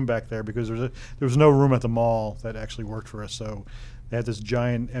converted a room back there because there was no room at the mall that actually worked for us. So they had this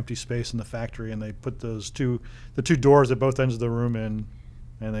giant empty space in the factory, and they put the two doors at both ends of the room in,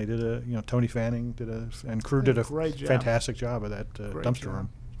 and they did Tony Fanning and crew did a fantastic job of that dumpster room.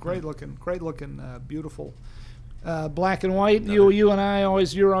 Great looking, beautiful. Black and white. You and I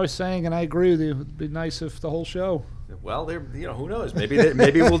you're always saying, and I agree with you. It'd be nice if the whole show. Well, who knows?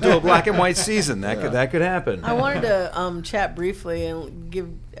 Maybe we'll do a black and white season. That could happen. I wanted to chat briefly and give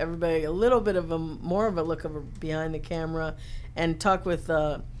everybody a little bit of more of a look of behind the camera, and talk with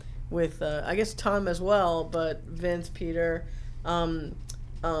I guess Tom as well, but Vince, Peter,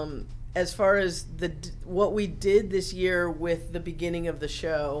 as far as what we did this year with the beginning of the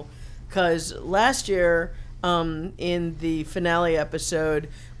show, because last year in the finale episode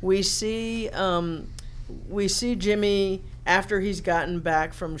we see Jimmy after he's gotten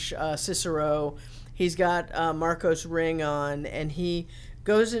back from Cicero. He's got Marco's ring on, and he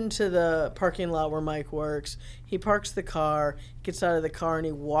goes into the parking lot where Mike works. He parks the car, gets out of the car, and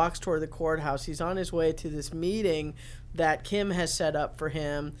he walks toward the courthouse. He's on his way to this meeting that Kim has set up for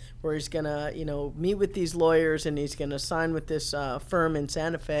him, where he's gonna, meet with these lawyers, and he's gonna sign with this firm in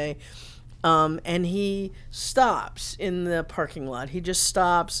Santa Fe. And he stops in the parking lot. He just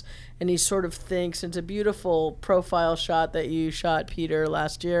stops, and he sort of thinks. It's a beautiful profile shot that you shot, Peter,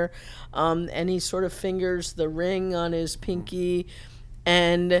 last year. And he sort of fingers the ring on his pinky.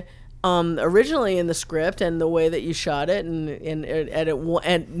 And originally in the script and the way that you shot it, and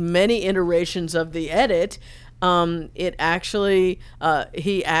at many iterations of the edit, he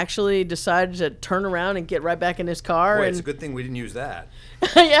actually decided to turn around and get right back in his car. Boy, and it's a good thing we didn't use that.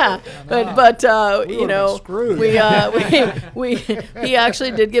 yeah, but he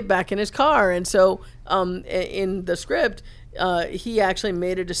actually did get back in his car, and so in the script, he actually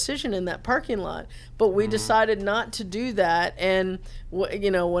made a decision in that parking lot. But we decided not to do that, and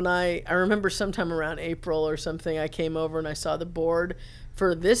when I remember sometime around April or something, I came over and I saw the board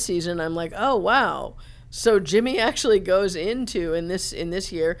for this season. I'm like, oh wow. So Jimmy actually goes into in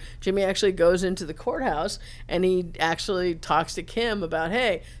this year. Jimmy actually goes into the courthouse, and he actually talks to Kim about,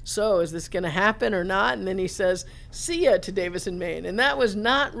 hey, so is this going to happen or not? And then he says, "See ya" to Davis and Maine, and that was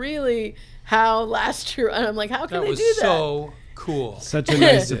not really how last year. And I'm like, how can they do that? That was so cool. Such a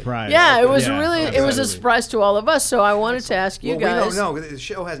nice surprise. Yeah, it was it was a surprise to all of us. So I wanted to ask you guys. We don't know. The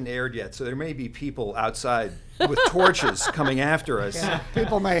show hasn't aired yet, so there may be people outside with torches coming after us. Yeah,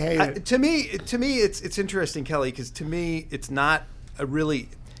 people may hate it. To me, it's interesting, Kelly, because to me, it's not a really.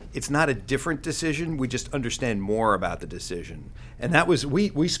 it's not a different decision. We just understand more about the decision. And that was,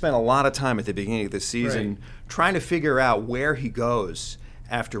 we spent a lot of time at the beginning of the season trying to figure out where he goes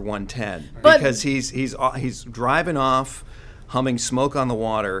after 110, because he's driving off, humming Smoke on the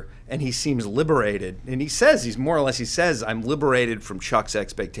Water, and he seems liberated. And he says, I'm liberated from Chuck's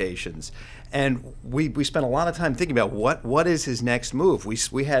expectations. And we spent a lot of time thinking about what is his next move.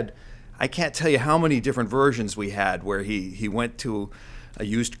 We had, I can't tell you how many different versions we had where he went to a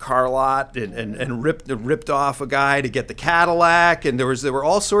used car lot and ripped off a guy to get the Cadillac, and there were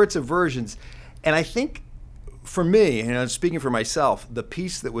all sorts of versions. And I think for me, speaking for myself, the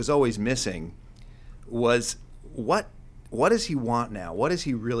piece that was always missing was what does he want now? What does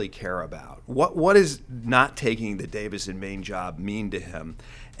he really care about? What does not taking the Davis and Maine job mean to him?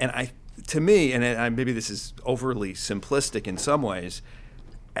 And to me, and maybe this is overly simplistic in some ways,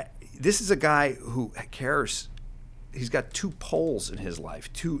 this is a guy who cares. He's got 2 poles in his life.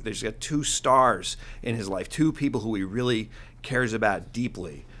 He's got 2 stars in his life. 2 people who he really cares about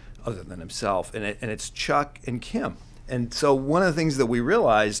deeply, other than himself, and it's Chuck and Kim. And so one of the things that we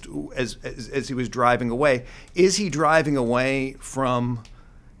realized as he was driving away, is he driving away from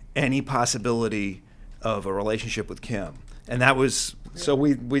any possibility of a relationship with Kim? And that was, so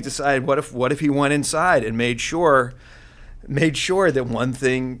we decided, what if he went inside and made sure that one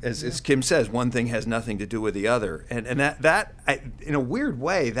thing, as Kim says, one thing has nothing to do with the other. And that in a weird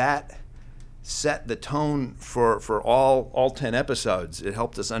way, that set the tone for all 10 episodes. It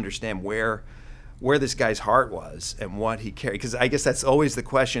helped us understand where this guy's heart was and what he carried. Because I guess that's always the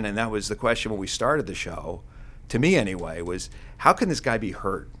question, and that was the question when we started the show, to me anyway, was how can this guy be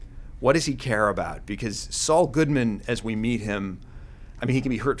hurt? What does he care about? Because Saul Goodman, as we meet him, I mean, he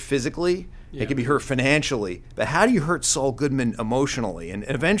can be hurt physically, he can be hurt financially, but how do you hurt Saul Goodman emotionally? And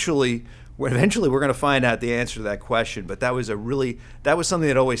eventually we're going to find out the answer to that question. But that was something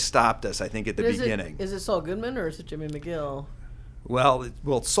that always stopped us, I think, at the beginning. Is it Saul Goodman or is it Jimmy McGill?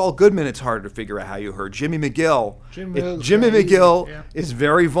 Well, Saul Goodman, it's hard to figure out how you hurt. Jimmy McGill is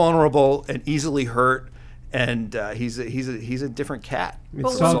very vulnerable and easily hurt, and he's a different cat.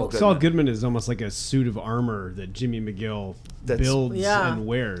 Saul Goodman is almost like a suit of armor that Jimmy McGill builds and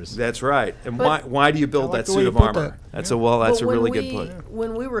wears. That's right. And why do you build that suit of armor? That's a really good point.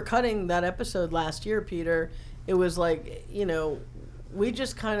 When we were cutting that episode last year, Peter, it was like, we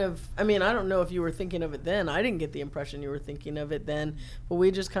just kind of, I mean, I don't know if you were thinking of it then. I didn't get the impression you were thinking of it then, but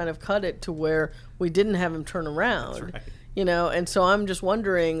we just kind of cut it to where we didn't have him turn around. That's right. And so I'm just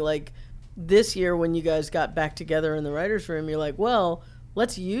wondering, like, this year when you guys got back together in the writer's room, you're like, well,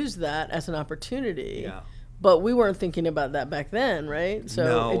 let's use that as an opportunity. Yeah. But we weren't thinking about that back then, right?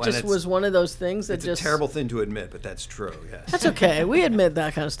 So it just was one of those things that it's a terrible thing to admit, but that's true, yes. That's okay. We admit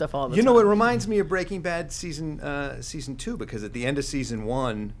that kind of stuff all the time. It reminds me of Breaking Bad season 2, because at the end of season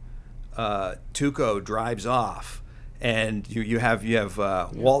 1, Tuco drives off, and you have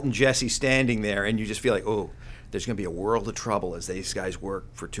Walt and Jesse standing there, and you just feel like, oh, there's going to be a world of trouble as these guys work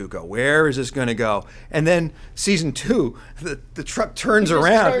for Tuco. Where is this going to go? And then season 2, the truck turns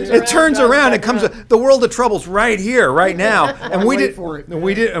around. It turns around. It comes. The world of trouble's right here, right now. And we didn't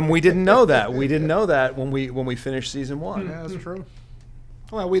know that. We didn't know that when we finished season 1. Yeah, that's true.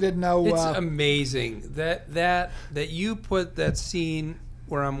 Well, we didn't know. It's amazing that you put that scene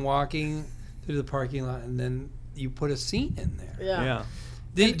where I'm walking through the parking lot, and then you put a scene in there. Yeah.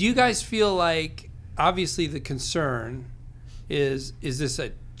 Do you guys feel like? Obviously, the concern is this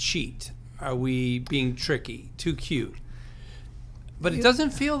a cheat? Are we being tricky? Too cute? But it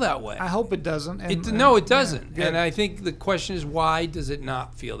doesn't feel that way. I hope it doesn't. No, it doesn't. Yeah, and I think the question is, why does it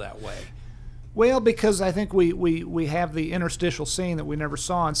not feel that way? Well, because I think we have the interstitial scene that we never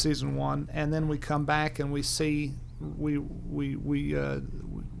saw in season 1, and then we come back and we see we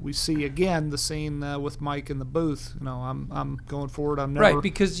see again the scene with Mike in the booth. I'm going forward. I'm never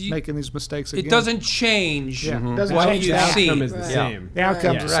making these mistakes again. It doesn't change. Yeah, it doesn't what change. You the see. outcome is the same. The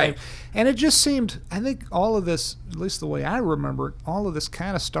outcome's the same. And it just seemed, I think all of this, at least the way I remember it, all of this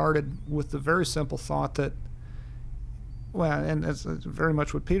kind of started with the very simple thought that, well, and that's very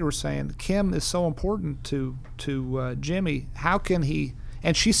much what Peter was saying, Kim is so important to Jimmy. How can he...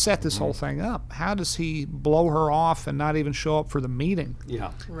 And she set this whole thing up. How does he blow her off and not even show up for the meeting?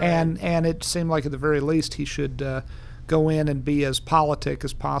 Yeah. Right. And it seemed like at the very least he should go in and be as politic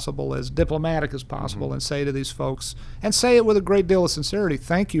as possible, as diplomatic as possible, and say to these folks, and say it with a great deal of sincerity,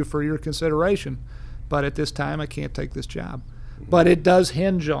 thank you for your consideration, but at this time I can't take this job. But it does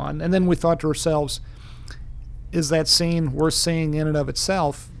hinge on, and then we thought to ourselves, is that scene worth seeing in and of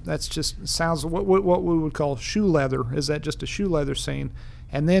itself? That's just sounds what we would call shoe leather. Is that just a shoe leather scene?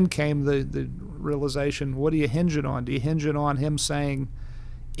 And then came the realization, what do you hinge it on? Do you hinge it on him saying,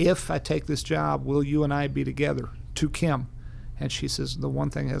 if I take this job, will you and I be together? To Kim. And she says, the one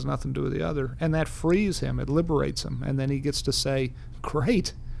thing has nothing to do with the other. And that frees him. It liberates him. And then he gets to say,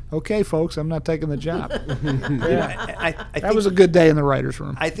 great. Okay, folks, I'm not taking the job. I that was a good day in the writer's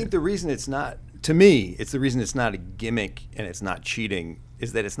room. I think the reason it's not, to me, it's the reason it's not a gimmick and it's not cheating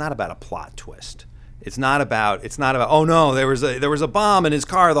is that it's not about a plot twist. It's not about. Oh no, there was a bomb in his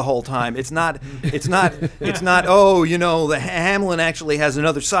car the whole time. It's not. Oh, the Hamlin actually has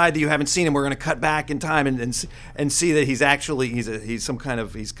another side that you haven't seen, and we're going to cut back in time and see that he's kind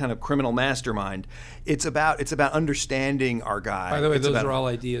of criminal mastermind. It's about understanding our guy. By the way, those are all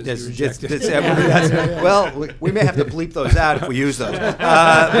ideas you rejected. Well, we may have to bleep those out if we use those.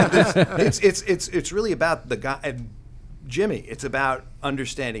 It's really about the guy. Jimmy, it's about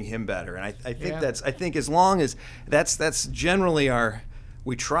understanding him better, and I think as long as that's generally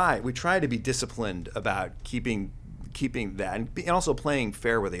we try to be disciplined about keeping that and also playing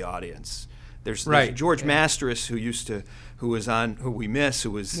fair with the audience. There's George Masteris who's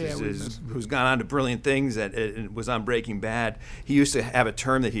gone on to brilliant things and was on Breaking Bad. He used to have a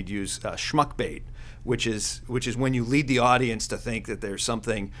term that he'd use, schmuck bait. Which is when you lead the audience to think that there's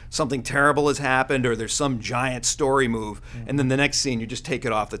something terrible has happened or there's some giant story move, and then the next scene you just take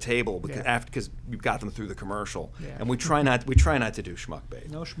it off the table because you've got them through the commercial. Yeah. And we try not to do schmuck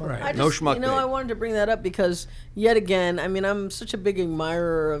bait. No schmuck. Right. No schmuck bait. I wanted to bring that up because yet again, I mean, I'm such a big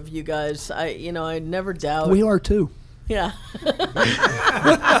admirer of you guys. I never doubt. We are too. Yeah.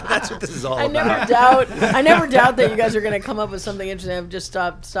 That's what this is all about. I never doubt that you guys are going to come up with something interesting. I've just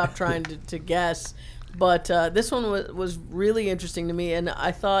stopped trying to guess. But this one was really interesting to me, and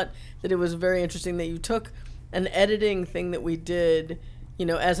I thought that it was very interesting that you took an editing thing that we did,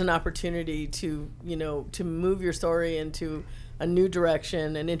 as an opportunity to move your story into a new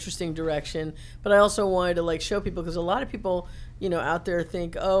direction, an interesting direction. But I also wanted to show people, because a lot of people, out there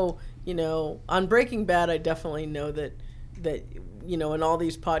think, on Breaking Bad, I definitely know that in all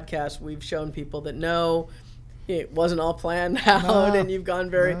these podcasts we've shown people that no, it wasn't all planned out, and you've been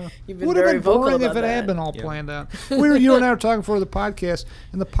very vocal about that. Would have been boring if it had been all planned out. You and I were talking before the podcast,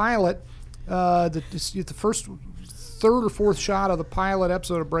 and the pilot, the first third or fourth shot of the pilot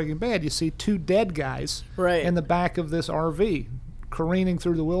episode of Breaking Bad, you see two dead guys in the back of this RV careening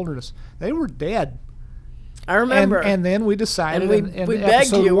through the wilderness. They were dead. I remember. And then we decided and we begged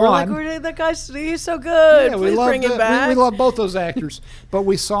episode you. one, we're like, that guy's he's so good. Please bring him back. We love both those actors. But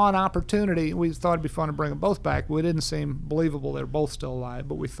we saw an opportunity. We thought it'd be fun to bring them both back. We didn't seem believable they were both still alive,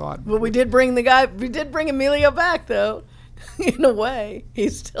 but we thought. Well, we did bring Emilio back, though. In a way,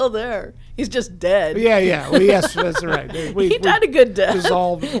 he's still there. He's just dead. Yeah. Well, yes, that's right. He died a good death.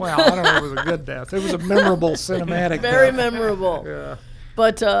 Dissolved. Well, I don't know if it was a good death. It was a memorable cinematic Very death. memorable. Yeah.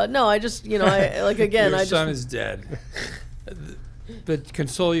 But no, I just, Your son is dead. But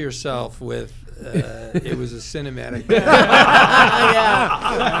console yourself with it was a cinematic. Yeah.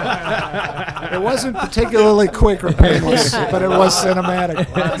 It wasn't particularly quick or painless, but it was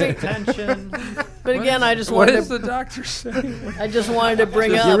cinematic. But again, I just What wanted does the doctor say? I just wanted to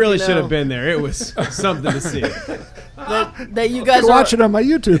bring up. You really should have been there. It was something to see. That you guys watch it on my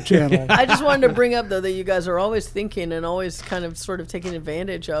YouTube channel. I just wanted to bring up though that you guys are always thinking and always kind of sort of taking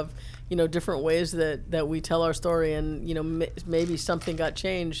advantage of different ways that we tell our story, and maybe something got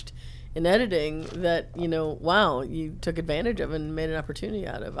changed in editing that wow, you took advantage of and made an opportunity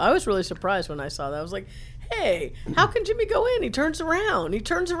out of. I was really surprised when I saw that. I was like, hey, how can Jimmy go in? He turns around.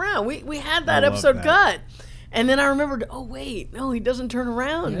 We had that episode cut. And then I remembered, oh wait, no, he doesn't turn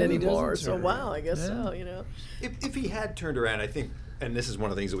around anymore. So wow, I guess so. If he had turned around, I think, and this is one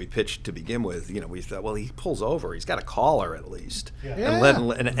of the things that we pitched to begin with. We thought, well, he pulls over. He's got a collar at least, and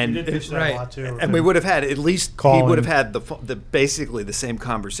we would have had at least he would have had the basically the same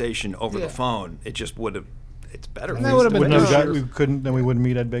conversation over the phone. It just would have. It's better. And that would have been then we wouldn't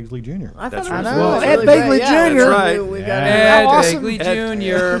meet Ed Begley Jr. That's right. Ed Begley Jr. Right. Ed Begley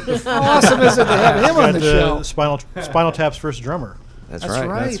Jr. How awesome is it to have him on the show? Spinal Tap's first drummer. That's right.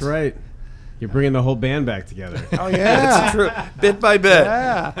 That's right. You're bringing the whole band back together. Oh yeah, that's true. Bit by bit.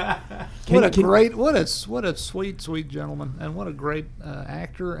 Yeah. What a sweet gentleman, and what a great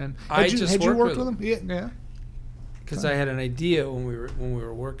actor. And had you worked with him? Yeah. Because I had an idea when we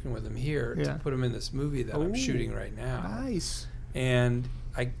were working with him here to put him in this movie that I'm shooting right now. Nice. And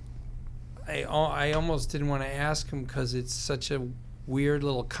I almost didn't want to ask him because it's such a weird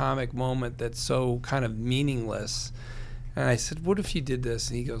little comic moment that's so kind of meaningless. And I said, what if you did this?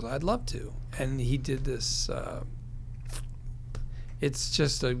 And he goes, I'd love to. And he did this. It's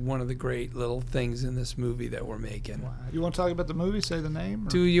just one of the great little things in this movie that we're making. Wow. You want to talk about the movie? Say the name? Or?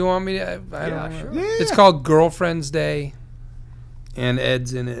 Do you want me to? I don't know. Sure. Yeah. It's called Girlfriend's Day. and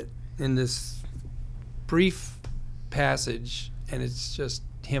Ed's in it in this brief passage, and it's just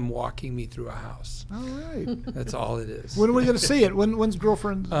him walking me through a house. All right. That's all it is. When are we going to see it? When's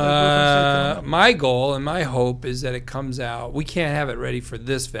Girlfriend's Day coming out? My goal and my hope is that it comes out. We can't have it ready for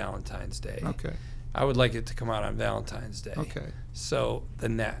this Valentine's Day. Okay. I would like it to come out on Valentine's Day. Okay. So the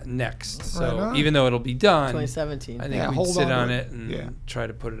next. Right So on. even though it'll be done, 2017. I think Yeah, we'd hold sit on on to it it. and try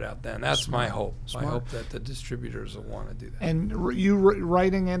to put it out then. That's my hope. Smart. I hope that the distributors will want to do that. And you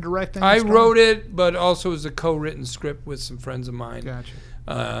writing and directing? I this time? wrote it, but also as a co-written script with some friends of mine. Gotcha.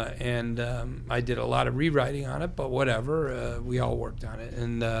 And I did a lot of rewriting on it, but whatever. We all worked on it,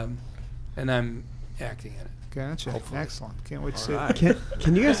 and I'm acting in it. Gotcha. Hopefully. Excellent. Can't wait to see it.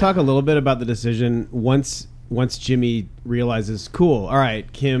 Can you guys talk a little bit about the decision once Jimmy realizes, cool, all right,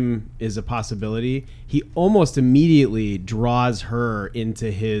 Kim is a possibility, he almost immediately draws her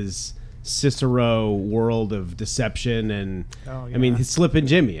into his Cicero world of deception and I mean his Slip and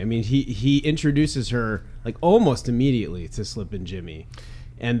Jimmy. I mean he introduces her like almost immediately to Slip and Jimmy,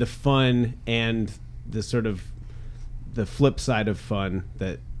 and the fun and the sort of the flip side of fun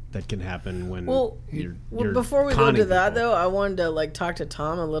that can happen when you're before we go conning to that people. though, I wanted to like talk to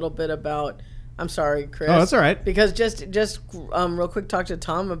Tom a little bit about. I'm sorry, Chris. Oh, that's all right. Because just real quick, talk to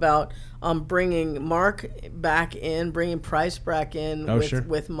Tom about bringing Mark back in, bringing Price back in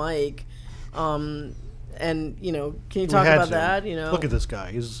with Mike, and can you talk about that? Look at this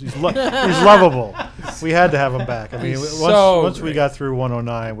guy. He's lovable. We had to have him back. I mean, once we got through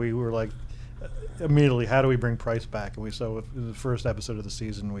 109, we were like, immediately, how do we bring Price back? And in the first episode of the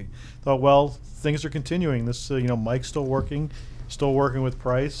season, we thought, well, things are continuing. This, Mike's still working with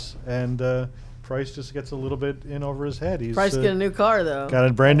Price, and Price just gets a little bit in over his head. Price get a new car though. Got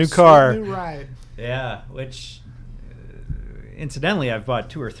a brand new car. New ride. Yeah, which incidentally I've bought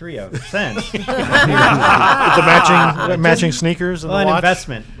 2 or 3 of since. With the matching sneakers and well, the an watch.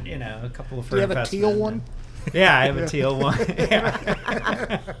 investment, a couple of. Do you have a teal one? Yeah, I have a teal one.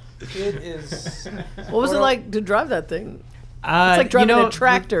 Yeah. It is. What was it like to drive that thing? It's like driving a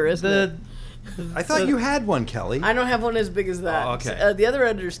tractor, isn't it? I thought you had one, Kelly. I don't have one as big as that. Oh, okay. The other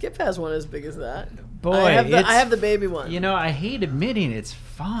editor, Skip, has one as big as that. Boy, I have the baby one. I hate admitting it's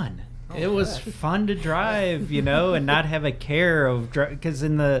fun. It was fun to drive, and not have a care of because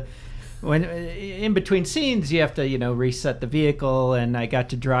when in between scenes you have to reset the vehicle, and I got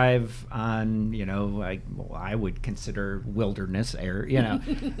to drive on I would consider wilderness air, and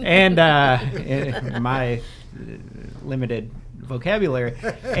in my limited vocabulary,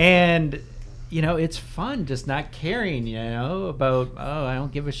 and it's fun just not caring, about, I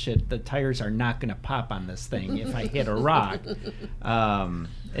don't give a shit. The tires are not going to pop on this thing if I hit a rock.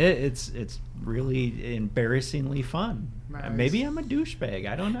 It's really embarrassingly fun. Nice. Maybe I'm a douchebag.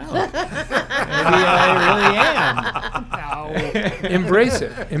 I don't know. Maybe I really am. No. Embrace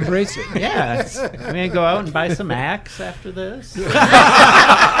it. Yeah. I'm going to go out and buy some Axe after this.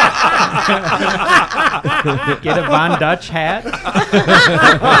 Get a Von Dutch hat.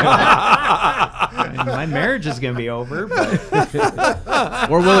 My marriage is going to be over. But.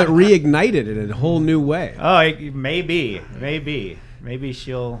 Or will it reignite it in a whole new way? Oh, maybe. Maybe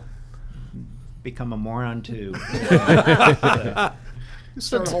she'll become a moron too.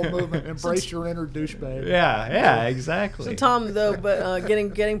 Start a whole movement. Embrace your inner douchebag. Yeah, exactly. So Tom, though, but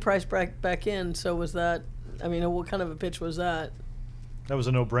getting Price back in. So was that? I mean, what kind of a pitch was that? That was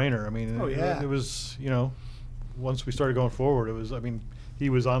a no-brainer. I mean, yeah. it was, once we started going forward, it was, he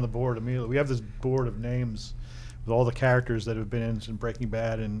was on the board immediately. We have this board of names with all the characters that have been in Breaking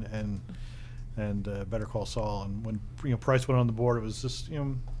Bad and Better Call Saul. And when Price went on the board, it was just I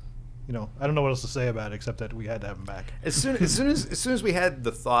don't know what else to say about it except that we had to have him back. As soon as we had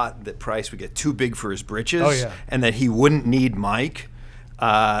the thought that Price would get too big for his britches, and that he wouldn't need Mike.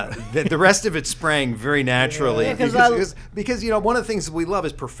 The rest of it sprang very naturally because one of the things that we love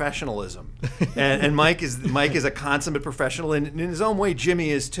is professionalism, and Mike is a consummate professional, and in his own way Jimmy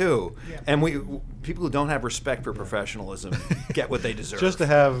is too. Yeah. And people who don't have respect for professionalism get what they deserve. Just to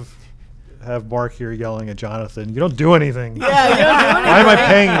have Mark here yelling at Jonathan, you don't do anything. Yeah, you don't do anything. Why am I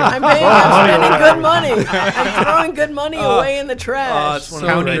paying you? I'm spending good money. I'm throwing good money away in the trash.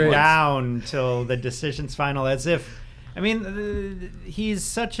 Counting down till the decision's final, as if. He's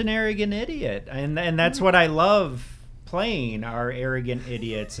such an arrogant idiot, and that's what I love playing, are arrogant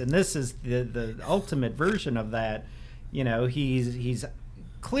idiots, and this is the ultimate version of that. He's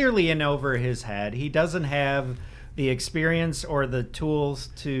clearly in over his head. He doesn't have the experience or the tools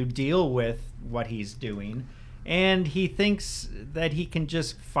to deal with what he's doing, and he thinks that he can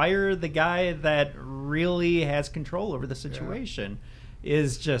just fire the guy that really has control over the situation.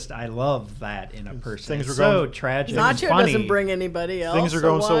 is just, I love that in a person. Things It's are so going- tragic and Nacho funny. doesn't bring anybody else. Things are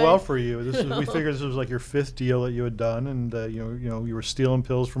going so why? well for you. We figured this was like your 5th deal that you had done, and you were stealing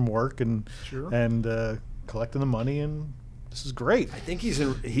pills from work and collecting the money, and this is great. I think he's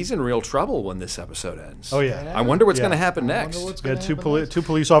in real trouble when this episode ends. Oh yeah. I wonder what's Yeah. going to happen I wonder next. what's We had gonna two happen next.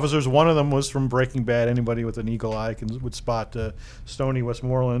 police officers. One of them was from Breaking Bad. Anybody with an eagle eye would spot Stoney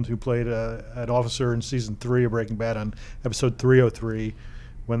Westmoreland, who played an officer in season 3 of Breaking Bad on episode 303,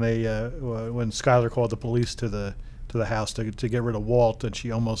 when Skyler called the police to the house to get rid of Walt, and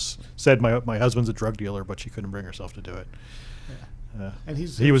she almost said my husband's a drug dealer, but she couldn't bring herself to do it. And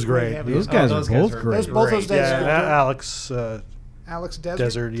He was great. having Those him. guys those are guys both are great. Both those Yeah, guys. Alex Desert.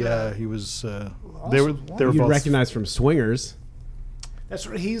 Desert. Yeah, he was. They were You both recognize from Swingers. That's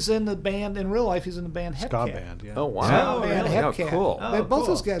right. He's in the band in real life. He's in the band Hepcat. ska band. Yeah. Oh wow! Oh, Band really? Oh, Hepcat. cool. Oh, Both cool.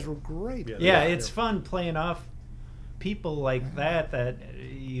 those guys were great. Yeah, it's fun playing off people like that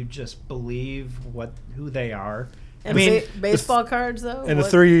you just believe who they are. And I mean, baseball cards though. And the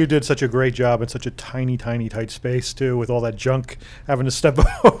What- three of you did such a great job in such a tiny, tight space too, with all that junk having to step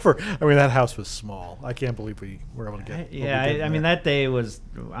over. I mean, that house was small. I can't believe we were able to get. what we yeah, did I in mean, there. that day was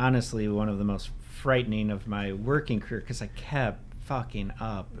honestly one of the most frightening of my working career because I kept fucking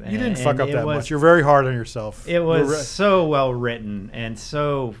up. You didn't and fuck up it that was- much. You're very hard on yourself. It was You're so well written and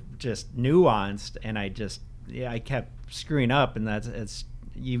so just nuanced, and I kept screwing up, and it's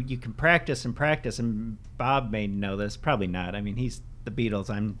you can practice and practice, and Bob may know this, probably not. I mean, he's the Beatles.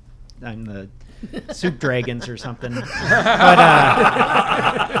 I'm the Soup Dragons or something. But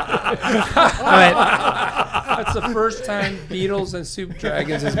That's the first time Beatles and Soup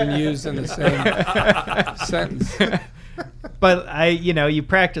Dragons has been used in the same sentence. But you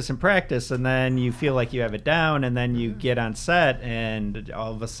practice and practice, and then you feel like you have it down, and then you get on set, and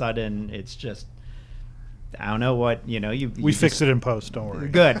all of a sudden it's just, I don't know what, We fixed it in post. Don't worry.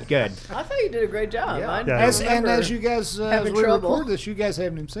 Good. I thought you did a great job. Yeah. I Yeah. As remember you guys, as having we trouble. record this, you guys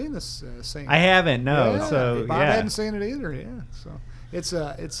haven't even seen this scene. I haven't, no. Yeah, So Bob yeah. hadn't seen it either. Yeah, so it's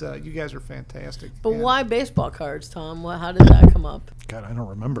you guys are fantastic. But And why baseball cards, Tom? How did that come up? God, I don't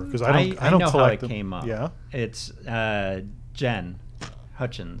remember because I I don't know how collect it them. came up. Yeah. It's Jen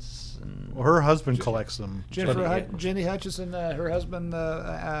Hutchins. And Well, her husband collects them. Jenny Hutchison, her husband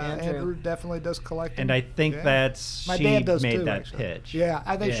Andrew definitely does collect them. And I think Yeah. that's My she dad does made too, that actually. pitch. Yeah,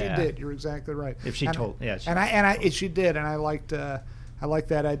 I think Yeah. she did. You're exactly right. If she And- told, yeah. She, and she did, and I liked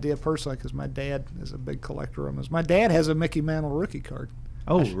that idea personally because my dad is a big collector of them. My dad has a Mickey Mantle rookie card.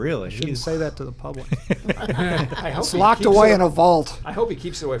 oh, really? I shouldn't say that to the public. I hope It's locked away in a vault. I hope he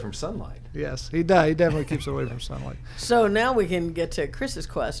keeps it away from sunlight. Yes, he does. He definitely keeps away from sunlight. So now we can get to Chris's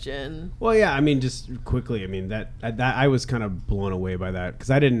question. Well, yeah, I mean, just quickly, I mean that I was kind of blown away by that because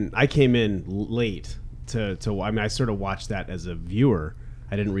I came in late to I mean, I sort of watched that as a viewer.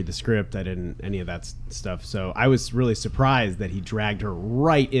 I didn't read the script. I didn't any of that stuff. So I was really surprised that he dragged her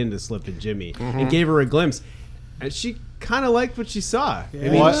right into Slippin' Jimmy and gave her a glimpse, and she kind of liked what she saw. I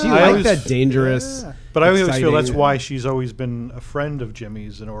mean, Well, she I liked always- that dangerous. But I always feel that's exciting- why she's always been a friend of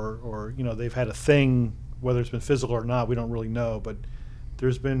Jimmy's, and or they've had a thing, whether it's been physical or not, we don't really know. But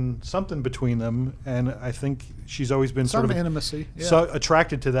there's been something between them, and I think she's always been Some sort of intimacy. Yeah. so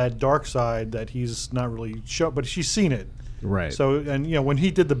attracted to that dark side that he's not really show, but she's seen it. Right. So and when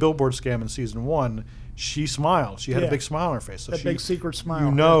he did the billboard scam in season 1, she smiled. She had a Yeah. big smile on her face. So That she, big secret smile.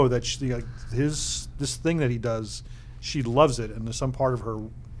 You know that she, this thing that he does, she loves it, and there's some part of her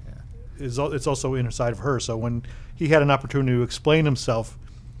it's also inside of her. So when he had an opportunity to explain himself,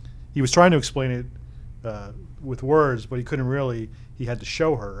 he was trying to explain it with words, but he couldn't really. He had to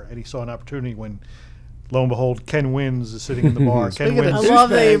show her, and he saw an opportunity when, lo and behold, Ken Wins is sitting in the bar. Ken Speaking of Wins. I love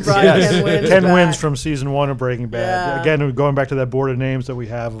that you brought Yes. Ken Wins Ken back. Wins from season 1 of Breaking Bad. Yeah. Again, going back to that board of names that we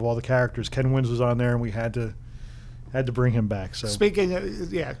have of all the characters, Ken Wins was on there, and we had to bring him back. So Speaking of,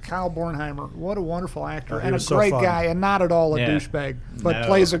 Kyle Bornheimer, what a wonderful actor Oh, he and a was so great fun. guy, and not at all a Yeah. douchebag, but No.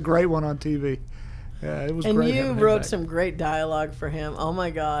 plays a great one on TV. Yeah, it was And great. you having him wrote back. some great dialogue for him. Oh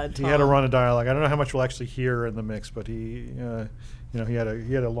my God, he Tom. had a run of dialogue. I don't know how much we'll actually hear in the mix, but he had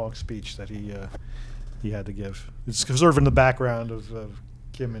a long speech that he had to give. It's sort of in the background of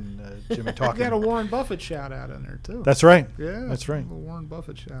Kim and Jimmy You talking. got a Warren Buffett shout out in there too. That's right. yeah, that's right. A Warren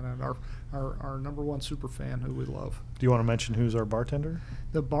Buffett shout out. Our number one super fan who we love. Do you want to mention who's our bartender?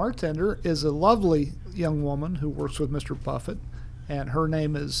 The bartender is a lovely young woman who works with Mr. Buffett, and her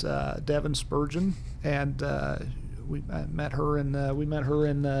name is Devin Spurgeon, and we met her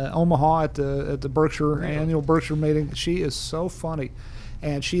in Omaha at the Berkshire annual Berkshire meeting. She is so funny,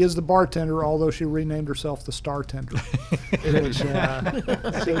 and she is the bartender, although she renamed herself the Star Tender. So she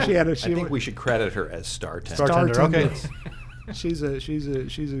had a, I think we should credit her as Star Tender. Star Tender, okay. She's a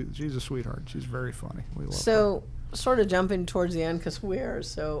sweetheart. She's very funny. We love her. So, sort of jumping towards the end because we are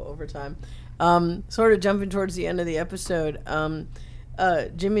so over time. Sort of jumping towards the end of the episode.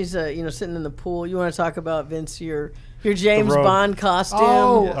 Jimmy's sitting in the pool. You want to talk about, Vince, your James Bond costume?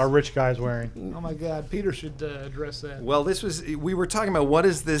 Oh, Our rich guy's wearing. Oh my God, Peter should address that. Well, we were talking about what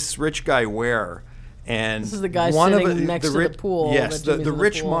does this rich guy wear, and this is the guy sitting next to the pool. Yes, the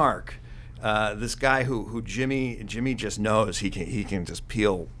rich pool. Mark, this guy who Jimmy just knows he can just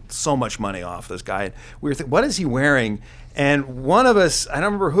peel so much money off this guy. We were thinking, what is he wearing? And one of us, I don't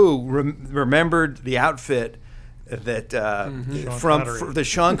remember who, remembered the outfit that the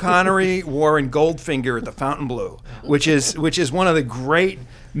Sean Connery wore in Goldfinger at the Fontainebleau, which is one of the great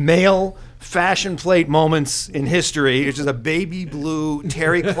male fashion plate moments in history. Which is a baby blue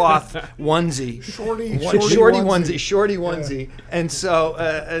terry cloth onesie, shorty onesie, and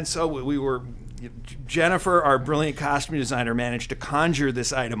so we were. Jennifer, our brilliant costume designer, managed to conjure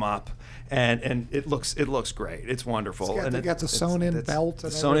this item up. And it looks great. It's wonderful. They got the sewn-in belt.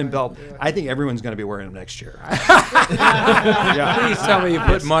 The sewn-in belt. Yeah. I think everyone's going to be wearing them next year. Please tell me you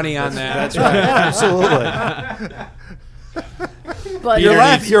put money on that. That's right. Absolutely. But you're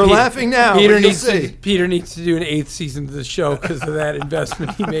laughing now. Peter needs to do an 8th season of the show because of that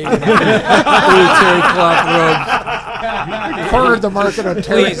investment he made in blue terry cloth robe. Cornered the market on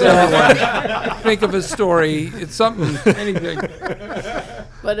terry. Please, everyone, think of a story. It's something, anything.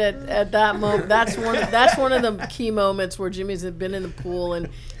 But at that moment, that's one of the key moments where Jimmy's been in the pool, and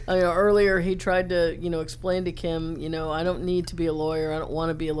earlier he tried to explain to Kim, I don't need to be a lawyer. I don't want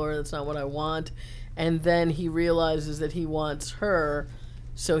to be a lawyer. That's not what I want. And then he realizes that he wants her,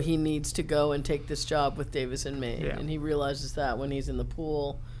 so he needs to go and take this job with Davis and Maine. Yeah. And he realizes that when he's in the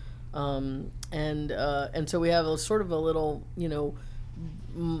pool, and so we have a sort of a little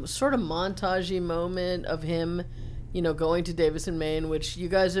sort of montagey moment of him. Going to Davis and Maine, which you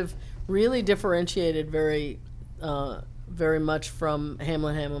guys have really differentiated very much from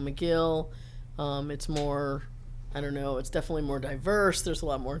Hamlin McGill. It's more, I don't know, it's definitely more diverse. There's a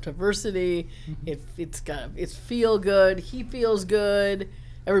lot more diversity. Mm-hmm. It's feel good. He feels good.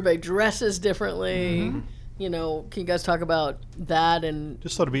 Everybody dresses differently. Mm-hmm. Can you guys talk about that? And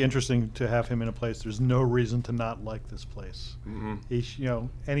just thought it'd be interesting to have him in a place. There's no reason to not like this place. Mm-hmm.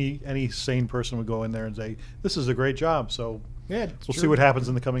 Any sane person would go in there and say, "This is a great job." So we'll see what happens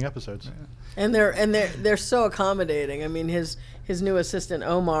in the coming episodes. Yeah. And they're so accommodating. I mean, his new assistant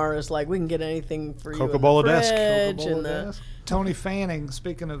Omar is like, "We can get anything for you." Coca-Cola desk. Desk. Tony Fanning.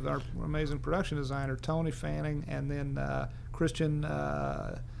 Speaking of our amazing production designer, Tony Fanning, and then Christian.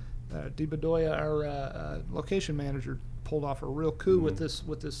 Di Bedoya, our location manager, pulled off a real coup with this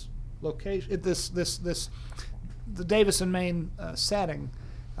location, the Davis and Maine setting.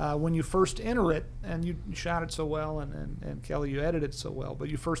 When you first enter it, and you shot it so well, and Kelly, you edited it so well, but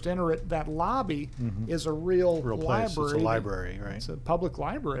you first enter it, that lobby is a real library. Place. It's a library, right? It's a public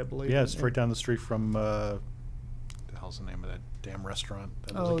library, I believe. Yeah, it's right down the street from. What the hell's the name of that damn restaurant?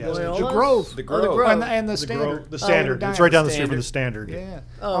 That was a gas station. The Grove. The Grove. And the Standard. The Standard. It's right down the street from the Standard. Yeah.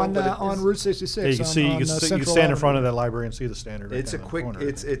 On Route 66. Yeah, you can stand in front of that library and see the Standard. Right it's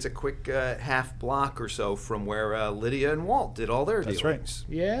a quick half block or so from where Lydia and Walt did all their dealings. That's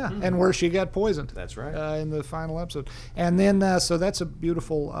right. Yeah, and where she got poisoned. That's right. In the final episode, and then so that's a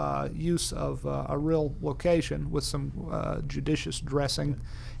beautiful use of a real location with some judicious dressing,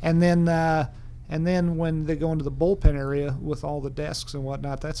 and then when they go into the bullpen area with all the desks and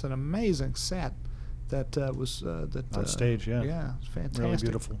whatnot, that's an amazing set. That was on stage. Yeah, it's fantastic. Really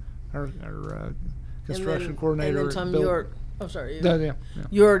beautiful. Our construction coordinator. And then Tom, sorry. Yeah.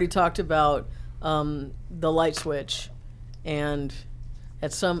 You already talked about the light switch, and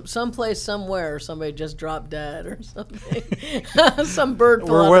at some place somewhere somebody just dropped dead or something. Some bird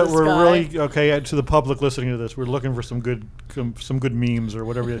fell out of the sky. We're really okay to the public listening to this. We're looking for some good memes or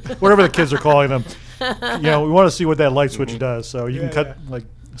whatever the kids are calling them. We want to see what that light switch does. So you can cut like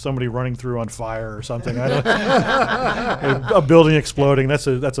somebody running through on fire or something. I don't a building exploding. That's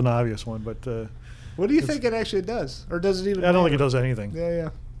an obvious one. But what do you think it actually does, or does it even? I don't think it does anything. Yeah.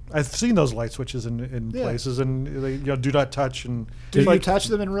 I've seen those light switches in places, and they do not touch. And do you touch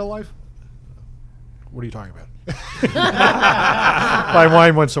them in real life? What are you talking about? My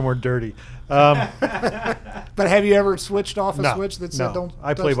mind went somewhere dirty. But have you ever switched off a switch that said don't?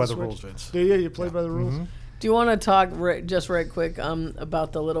 I play by the switch? Rules, Vince. Do you? You play by the rules. Mm-hmm. Do you want to talk just right quick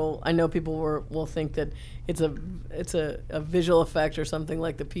about the little? I know people will think that it's a visual effect or something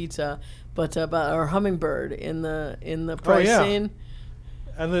like the pizza, but about our hummingbird in the price scene.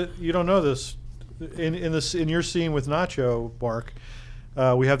 And you don't know this in your scene with Nacho, Mark.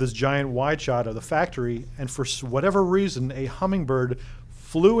 we have this giant wide shot of the factory, and for whatever reason, a hummingbird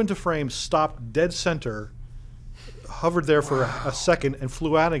flew into frame, stopped dead center, hovered there for a second, and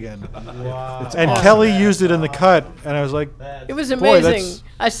flew out again. Wow. And Kelly used it in the cut, and I was like, It was Boy, amazing.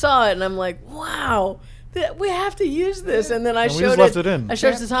 I saw it and I'm like, wow, we have to use this. And then I And we showed just left it in. I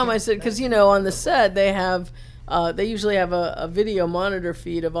showed it to Tom. I said, because on the set they have, they usually have a video monitor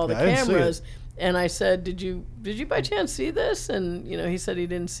feed of all the Yeah, I didn't see it. cameras. And I said, did you by chance see this? And he said he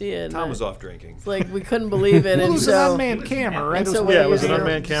didn't see it. Tom And was off drinking. It's like we couldn't believe it. It And was an so unmanned camera, right? and so yeah, it was an Yeah.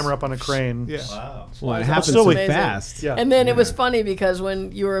 unmanned camera up on a crane. Yeah. Wow. Well, it It's happens still so amazing. fast. Yeah. And then it was funny because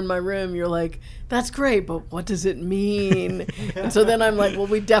when you were in my room, you're like, that's great, but what does it mean? And so then I'm like, well,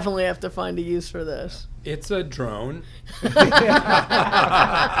 we definitely have to find a use for this. It's a drone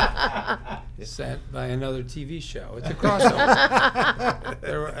sent by another TV show. It's a crossover.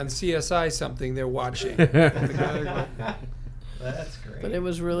 They're on CSI something they're watching. That's great. But it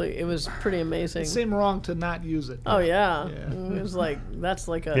was pretty amazing. It seemed wrong to not use it. Oh yeah. Yeah. It was like that's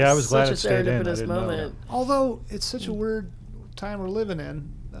like a Yeah, I was glad such it a stayed in. I serendipitous didn't know moment. Although it's such a weird time we're living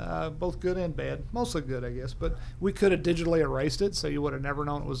in, both good and bad. Mostly good, I guess. But we could have digitally erased it, so you would have never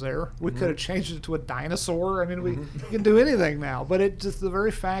known it was there. We could have changed it to a dinosaur. I mean, we can do anything now. But it just the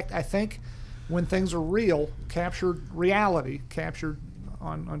very fact, I think, when things are real, captured reality, captured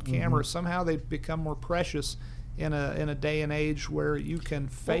on camera, somehow they become more precious in a day and age where you can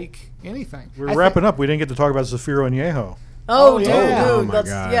fake anything. We're wrapping up. We didn't get to talk about Zafiro and Yeho. Oh, yeah. dude, Oh, my let's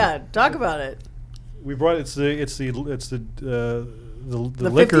God. talk about it. We brought it's the The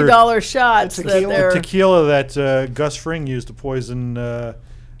liquor $50 shots The that tequila. they're tequila that Gus Fring used to poison Don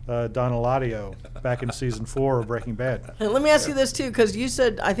Eladio back in season 4 of Breaking Bad. And let me ask you this too, because you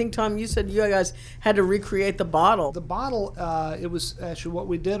said, I think Tom, you said you guys had to recreate the bottle. The bottle, it was actually what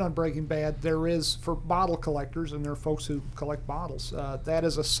we did on Breaking Bad. There is, for bottle collectors, and there are folks who collect bottles, that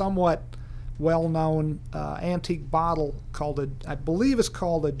is a somewhat well-known antique bottle I believe it's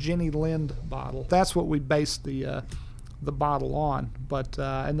called a Jenny Lind bottle. That's what we based the bottle on. But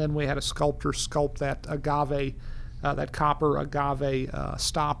and then we had a sculptor sculpt that agave, that copper agave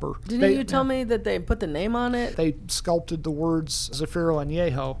stopper. Didn't you tell me that they put the name on it? They sculpted the words Zafiro and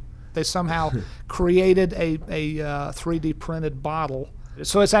Yeho. They somehow created a 3D printed bottle.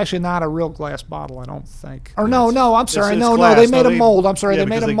 So it's actually not a real glass bottle, I don't think. Or no, I'm sorry. it's No, glass. they No, made a they- mold. I'm sorry, yeah, they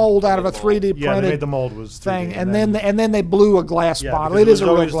made because a they- mold out of a 3D Yeah, they printed made the mold was 3D, thing, and then they blew a glass yeah, bottle. because It is a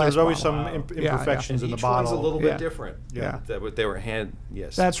there real was glass always bottle. some Yeah. imperfections in the Each one's bottle. a little Yeah. bit different. Yeah. They were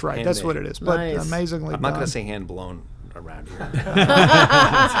yes. That's right. That's what handmade. it is. But Nice. amazingly I'm not going done. to say hand blown around here.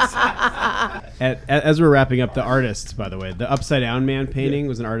 As we're wrapping up, the artists, by the way, the Upside Down Man painting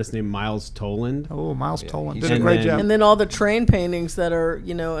was an artist named Miles Toland. Oh, Miles Toland he's did a And great then- job. And then all the train paintings that are,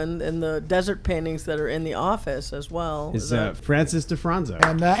 and the desert paintings that are in the office as well. Is that- Francis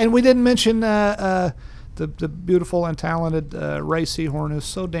DeFranco. And we didn't mention the beautiful and talented Ray Seahorn, who's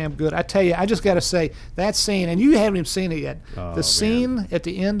so damn good. I tell you, I just got to say that scene, and you haven't even seen it yet. Oh, The scene at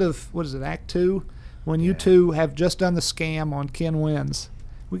the end of what is it, Act 2, when you two have just done the scam on Ken Wins.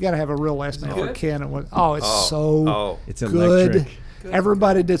 We got to have a real last name for good? Ken. It's so It's good. electric.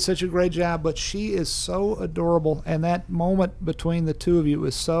 Everybody did such a great job, but she is so adorable, and that moment between the two of you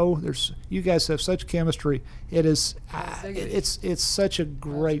is so. You guys have such chemistry. It is. It's such a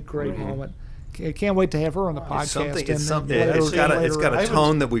great moment. I can't wait to have her on the podcast. It's something. later- It's got later. a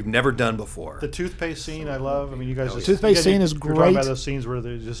tone that we've never done before. The toothpaste scene I love. I mean, you guys. The toothpaste scene is You're talking great. about those scenes where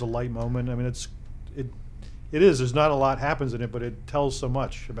there's just a light moment. I mean, it is. There's not a lot happens in it, but it tells so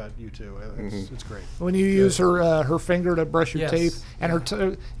much about you two. It's great. When you use her finger to brush your Yes. teeth,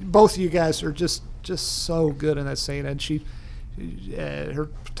 and both of you guys are just so good in that scene, and her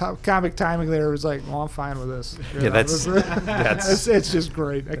comic timing there was like, well, I'm fine with this. Yeah, that's it's just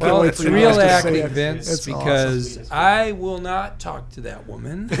great. I can't Well, wait it's for you real guys to see acting, it. Vince, It's because awesome. I will not talk to that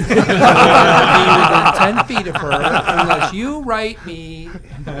woman. I'm be within 10 feet of her unless you write me.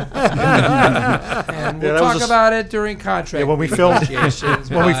 And we'll that was talk a about it during contract Yeah, when we filmed negotiations,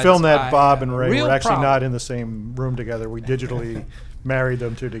 when we but filmed that, I Bob have and a Ray real were actually problem. not in the same room together. We digitally married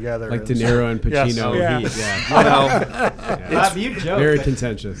them two together. Like De Niro and Yes. Pacino. Yeah. Heat, yeah. Bob, you joke. Very but-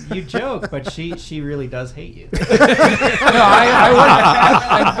 contentious. You joke, but she really does hate you. No,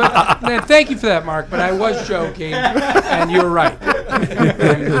 I was. Thank you for that, Mark. But I was joking, and you're right.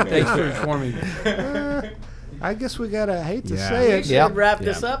 And thanks for informing me. I guess we gotta hate to Yeah. say We it. should wrap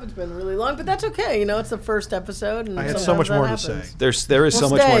this up. It's been really long, but that's okay. It's the first episode, and I had so sometimes much that more happens. to say. There is so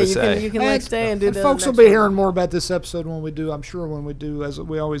much more to You say. can like stay and do and the folks will next be one. hearing more about this episode when we do. I'm sure when we do, as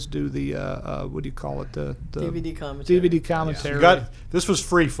we always do, the what do you call it? The DVD commentary. DVD commentary. This was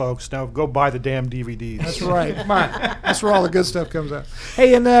free, folks. Now go buy the damn DVDs. That's right. Come on. That's where all the good stuff comes out.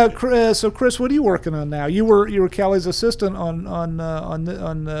 Hey, and so Chris, what are you working on now? You were Kelly's assistant on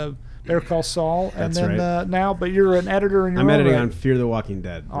Better Call Saul, and That's then right. now, but you're an editor in your I'm own editing right. on Fear the Walking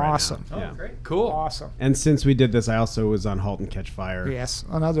Dead. Awesome. Right now. Yeah. Great. Cool. Awesome. And since we did this, I also was on *Halt and Catch Fire*. Yes,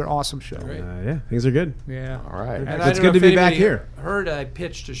 another awesome show. Great. Yeah, things are good. Yeah. All right. And It's I don't good know to if be back anybody here. Heard I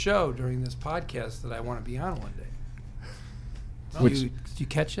pitched a show during this podcast that I want to be on one day. Which- Did you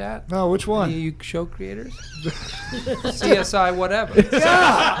catch that? No, which Any one? of you show creators? CSI whatever.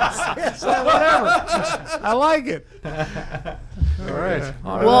 I like it. All right.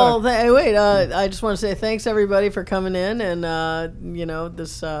 Well, wait. I just want to say thanks everybody for coming in, and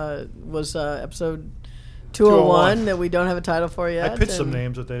this was episode 201 that we don't have a title for yet. I pitched some and-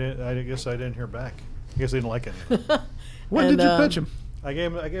 names that they didn't. I guess I didn't hear back. I guess they didn't like any. When And, did you pitch him? I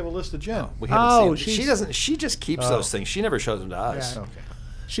gave a list to Jen. We haven't seen. she's- She doesn't. She just keeps those things. She never shows them to us. Yeah. Okay.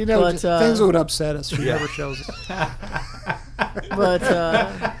 She knows But, things that would upset us. She never shows us.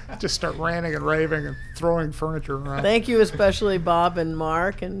 But Just start ranting and raving and throwing furniture around. thank you especially Bob and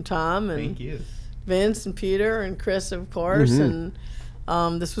Mark and Tom and Thank you. Vince and Peter and Chris, of course. And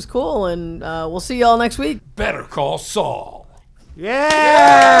this was cool. And we'll see y'all next week. Better Call Saul.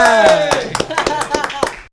 Yeah!